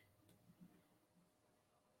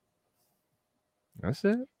 That's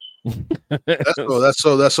it.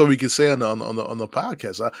 That's all we can say on the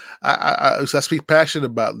podcast. I speak passionate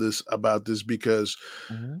about this because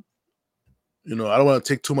you know I don't want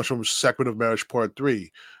to take too much from Sacrament of Marriage Part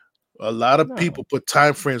 3. A lot of people put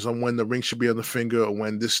time frames on when the ring should be on the finger or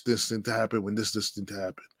when this thing to happen, when this thing to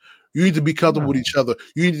happen. You need to be comfortable with each other.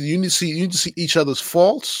 You need to see each other's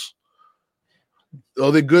faults.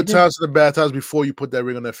 Are there good times and the bad times before you put that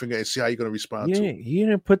ring on that finger and see how you're going to respond to it? You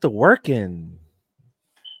didn't put the work in.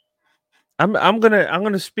 I'm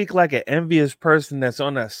gonna speak like an envious person that's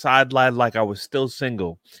on a sideline like I was still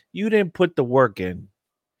single. You didn't put the work in.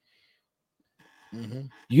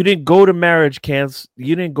 You didn't go to marriage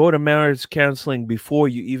counseling before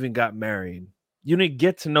you even got married. You didn't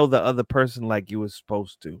get to know the other person like you were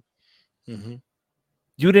supposed to.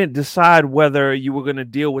 You didn't decide whether you were going to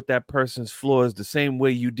deal with that person's flaws the same way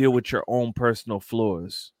you deal with your own personal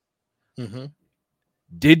flaws.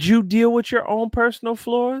 Did you deal with your own personal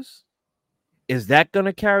flaws? Is that going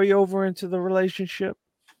to carry over into the relationship?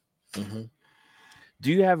 Do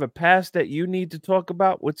you have a past that you need to talk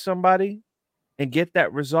about with somebody and get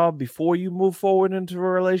that resolved before you move forward into a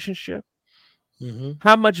relationship?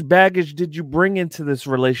 How much baggage did you bring into this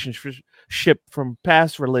relationship from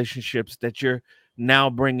past relationships that you're now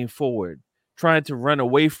bringing forward, trying to run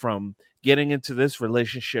away from getting into this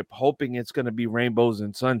relationship, hoping it's going to be rainbows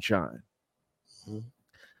and sunshine?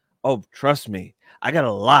 Oh, trust me, I got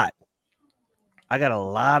a lot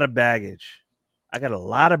of baggage. I got a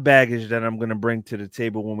lot of baggage that I'm going to bring to the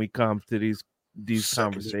table when we come to these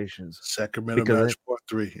conversations. Sacramento Marriage Part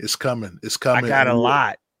 3. It's coming. It's coming. I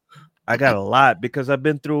got a lot because I've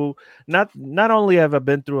been through not only have I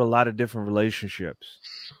been through a lot of different relationships,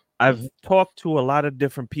 I've talked to a lot of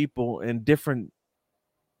different people in different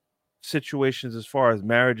situations as far as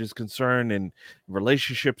marriage is concerned and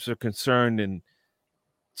relationships are concerned and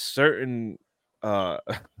certain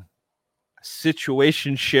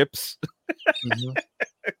situationships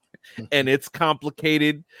and it's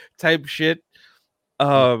complicated type shit.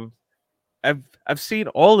 I've seen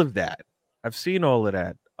all of that. I've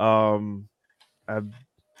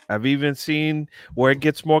I've even seen where it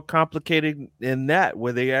gets more complicated in that,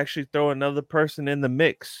 where they actually throw another person in the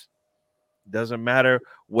mix. Doesn't matter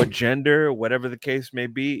what gender, whatever the case may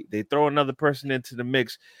be, they throw another person into the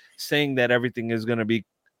mix, saying that everything is going to be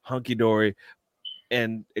hunky-dory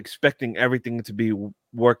and expecting everything to be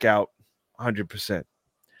work out 100%.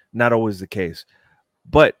 Not always the case.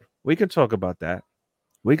 But we can talk about that.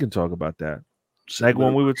 Like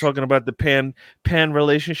when we were talking about the pan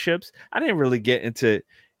relationships, I didn't really get into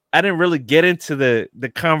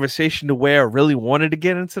the conversation the way I really wanted to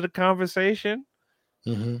get into the conversation.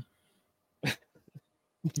 Mm-hmm.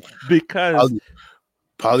 Because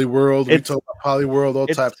Polyworld, we talk about Polyworld, all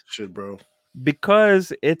types of shit, bro.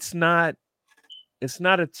 Because it's not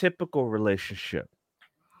a typical relationship.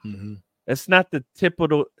 Mm-hmm. It's not the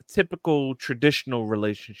typical traditional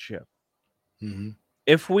relationship. Mm-hmm.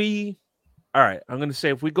 All right, I'm going to say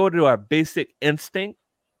if we go to our basic instinct,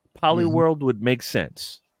 Polyworld would make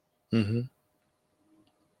sense. Mm-hmm.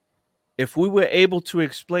 If we were able to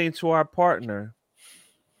explain to our partner,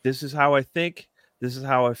 this is how I think, this is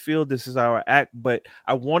how I feel, this is how I act, but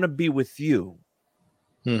I want to be with you.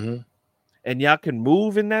 Mm-hmm. And y'all can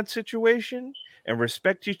move in that situation and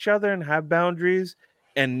respect each other and have boundaries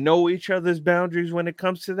and know each other's boundaries when it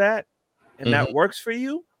comes to that, and that works for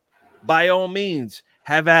you, by all means,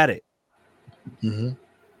 have at it. Mm-hmm.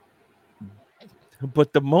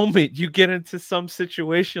 But the moment you get into some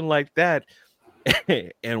situation like that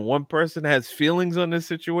and one person has feelings on the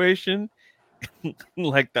situation,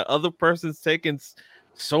 like the other person's taking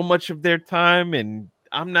so much of their time and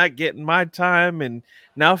I'm not getting my time, and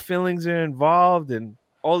now feelings are involved and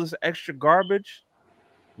all this extra garbage,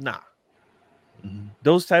 nah. Mm-hmm.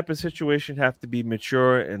 Those type of situations have to be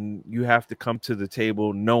mature, and you have to come to the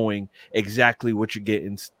table knowing exactly what you're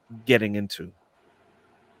getting into.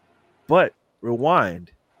 But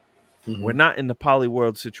rewind. Mm-hmm. We're not in the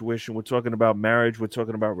Polyworld situation. We're talking about marriage. We're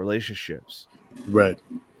talking about relationships. Right.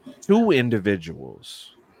 Two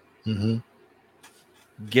individuals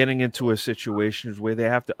getting into a situation where they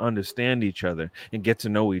have to understand each other and get to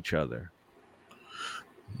know each other.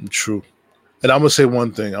 True. And I'm going to say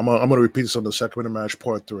one thing. I'm going to repeat this on the Second Minute Marriage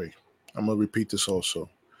Part 3. I'm going to repeat this also.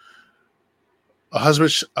 A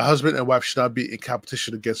husband and wife should not be in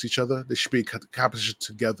competition against each other. They should be in competition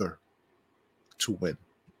together to win.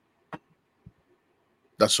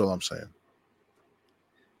 That's all I'm saying.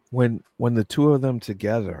 When the two of them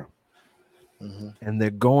together and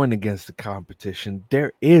they're going against the competition,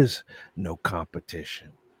 there is no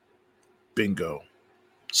competition. Bingo.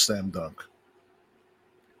 Slam dunk.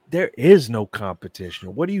 There is no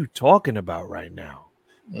competition. What are you talking about right now?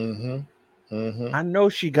 I know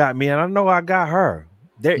she got me and I know I got her.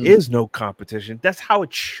 There is no competition. That's how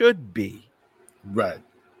it should be. Right.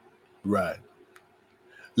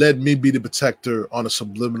 Let me be the protector on a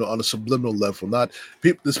subliminal level. Not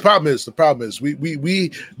people. The problem is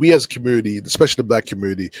we as a community, especially the Black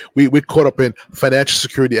community, we're caught up in financial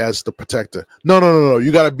security as the protector. No.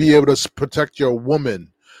 You got to be able to protect your woman.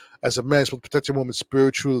 As a man, you're supposed to protect your woman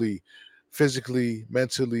spiritually, physically,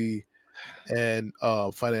 mentally, and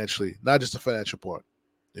financially. Not just the financial part.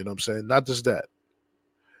 You know what I'm saying? Not just that.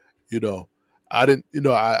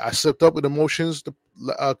 I slipped up with emotions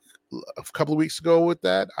a couple of weeks ago with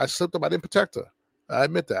that. I slipped up. I didn't protect her. I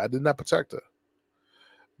admit that. I did not protect her.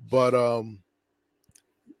 But, and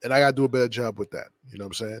I got to do a better job with that. You know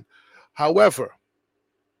what I'm saying? However,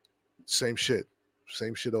 same shit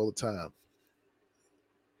all the time.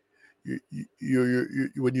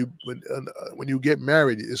 When you get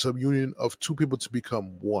married, it's a union of two people to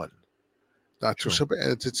become one, not two separate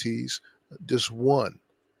entities, just one.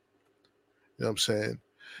 You know what I'm saying?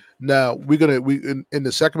 Now in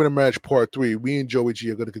the Second Minute Marriage Part 3, we and Joey G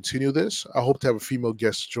are going to continue this. I hope to have a female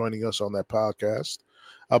guest joining us on that podcast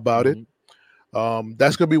about it.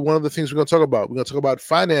 That's going to be one of the things we're going to talk about. We're going to talk about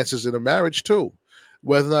finances in a marriage too,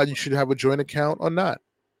 whether or not you should have a joint account or not.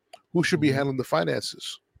 Who should be handling the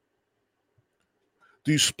finances?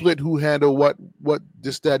 Do you split who handle what,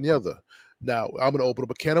 this, that, and the other? Now, I'm going to open up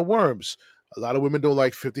a can of worms. A lot of women don't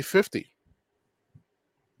like 50-50.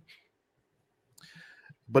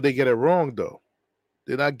 But they get it wrong though.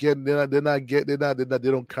 They don't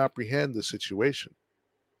comprehend the situation.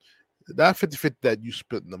 Not 50-50 that you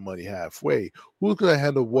splitting the money halfway. Who's going to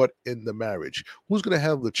handle what in the marriage? Who's going to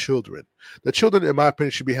handle the children? The children, in my opinion,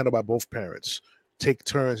 should be handled by both parents. Take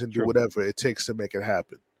turns and do whatever it takes to make it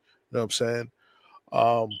happen. You know what I'm saying?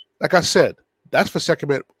 Like I said, that's for Second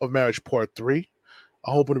Minute of Marriage Part 3.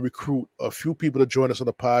 I'm hoping to recruit a few people to join us on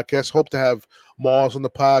the podcast. Hope to have Mars on the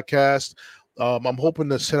podcast. I'm hoping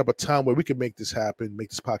to set up a time where we can make this happen, make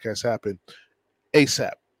this podcast happen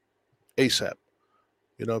ASAP.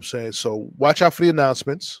 You You know what I'm saying? So watch out for the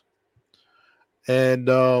announcements. And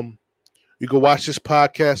you can watch this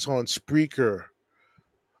podcast on Spreaker.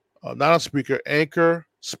 Not on Spreaker, Anchor,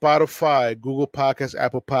 Spotify, Google Podcasts,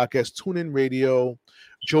 Apple Podcasts, TuneIn Radio,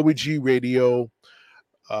 Joey G Radio.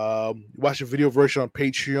 Watch the video version on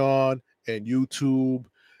Patreon and YouTube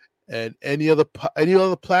and any other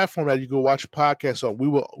platform that you can watch podcasts on.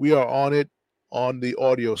 We are on it on the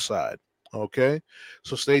audio side. Okay,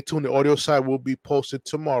 so stay tuned. The audio side will be posted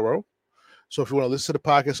tomorrow. So if you want to listen to the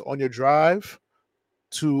podcast on your drive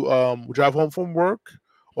to drive home from work,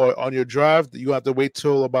 or on your drive, you have to wait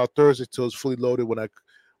till about Thursday till it's fully loaded when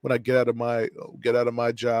I get out of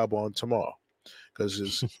my job on tomorrow,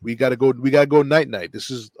 because we gotta go night.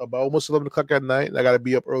 This is about almost 11 o'clock at night, and I gotta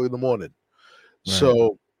be up early in the morning. Right.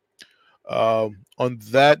 So on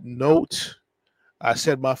that note, I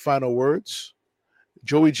said my final words.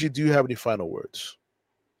 Joey G, do you have any final words?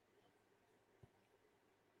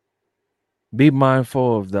 Be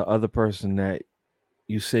mindful of the other person that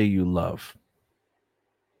you say you love.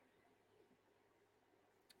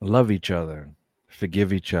 Love each other,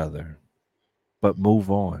 forgive each other, but move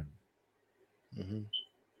on. Mm-hmm.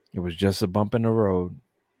 It was just a bump in the road.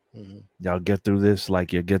 Mm-hmm. Y'all get through this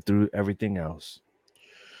like you get through everything else.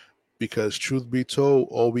 Because truth be told,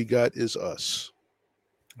 all we got is us.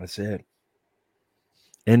 That's it.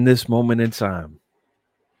 In this moment in time.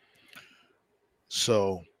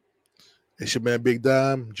 So, it's your man Big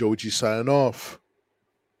Dime, Joey G signing off.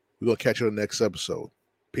 We're going to catch you on the next episode.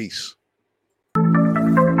 Peace.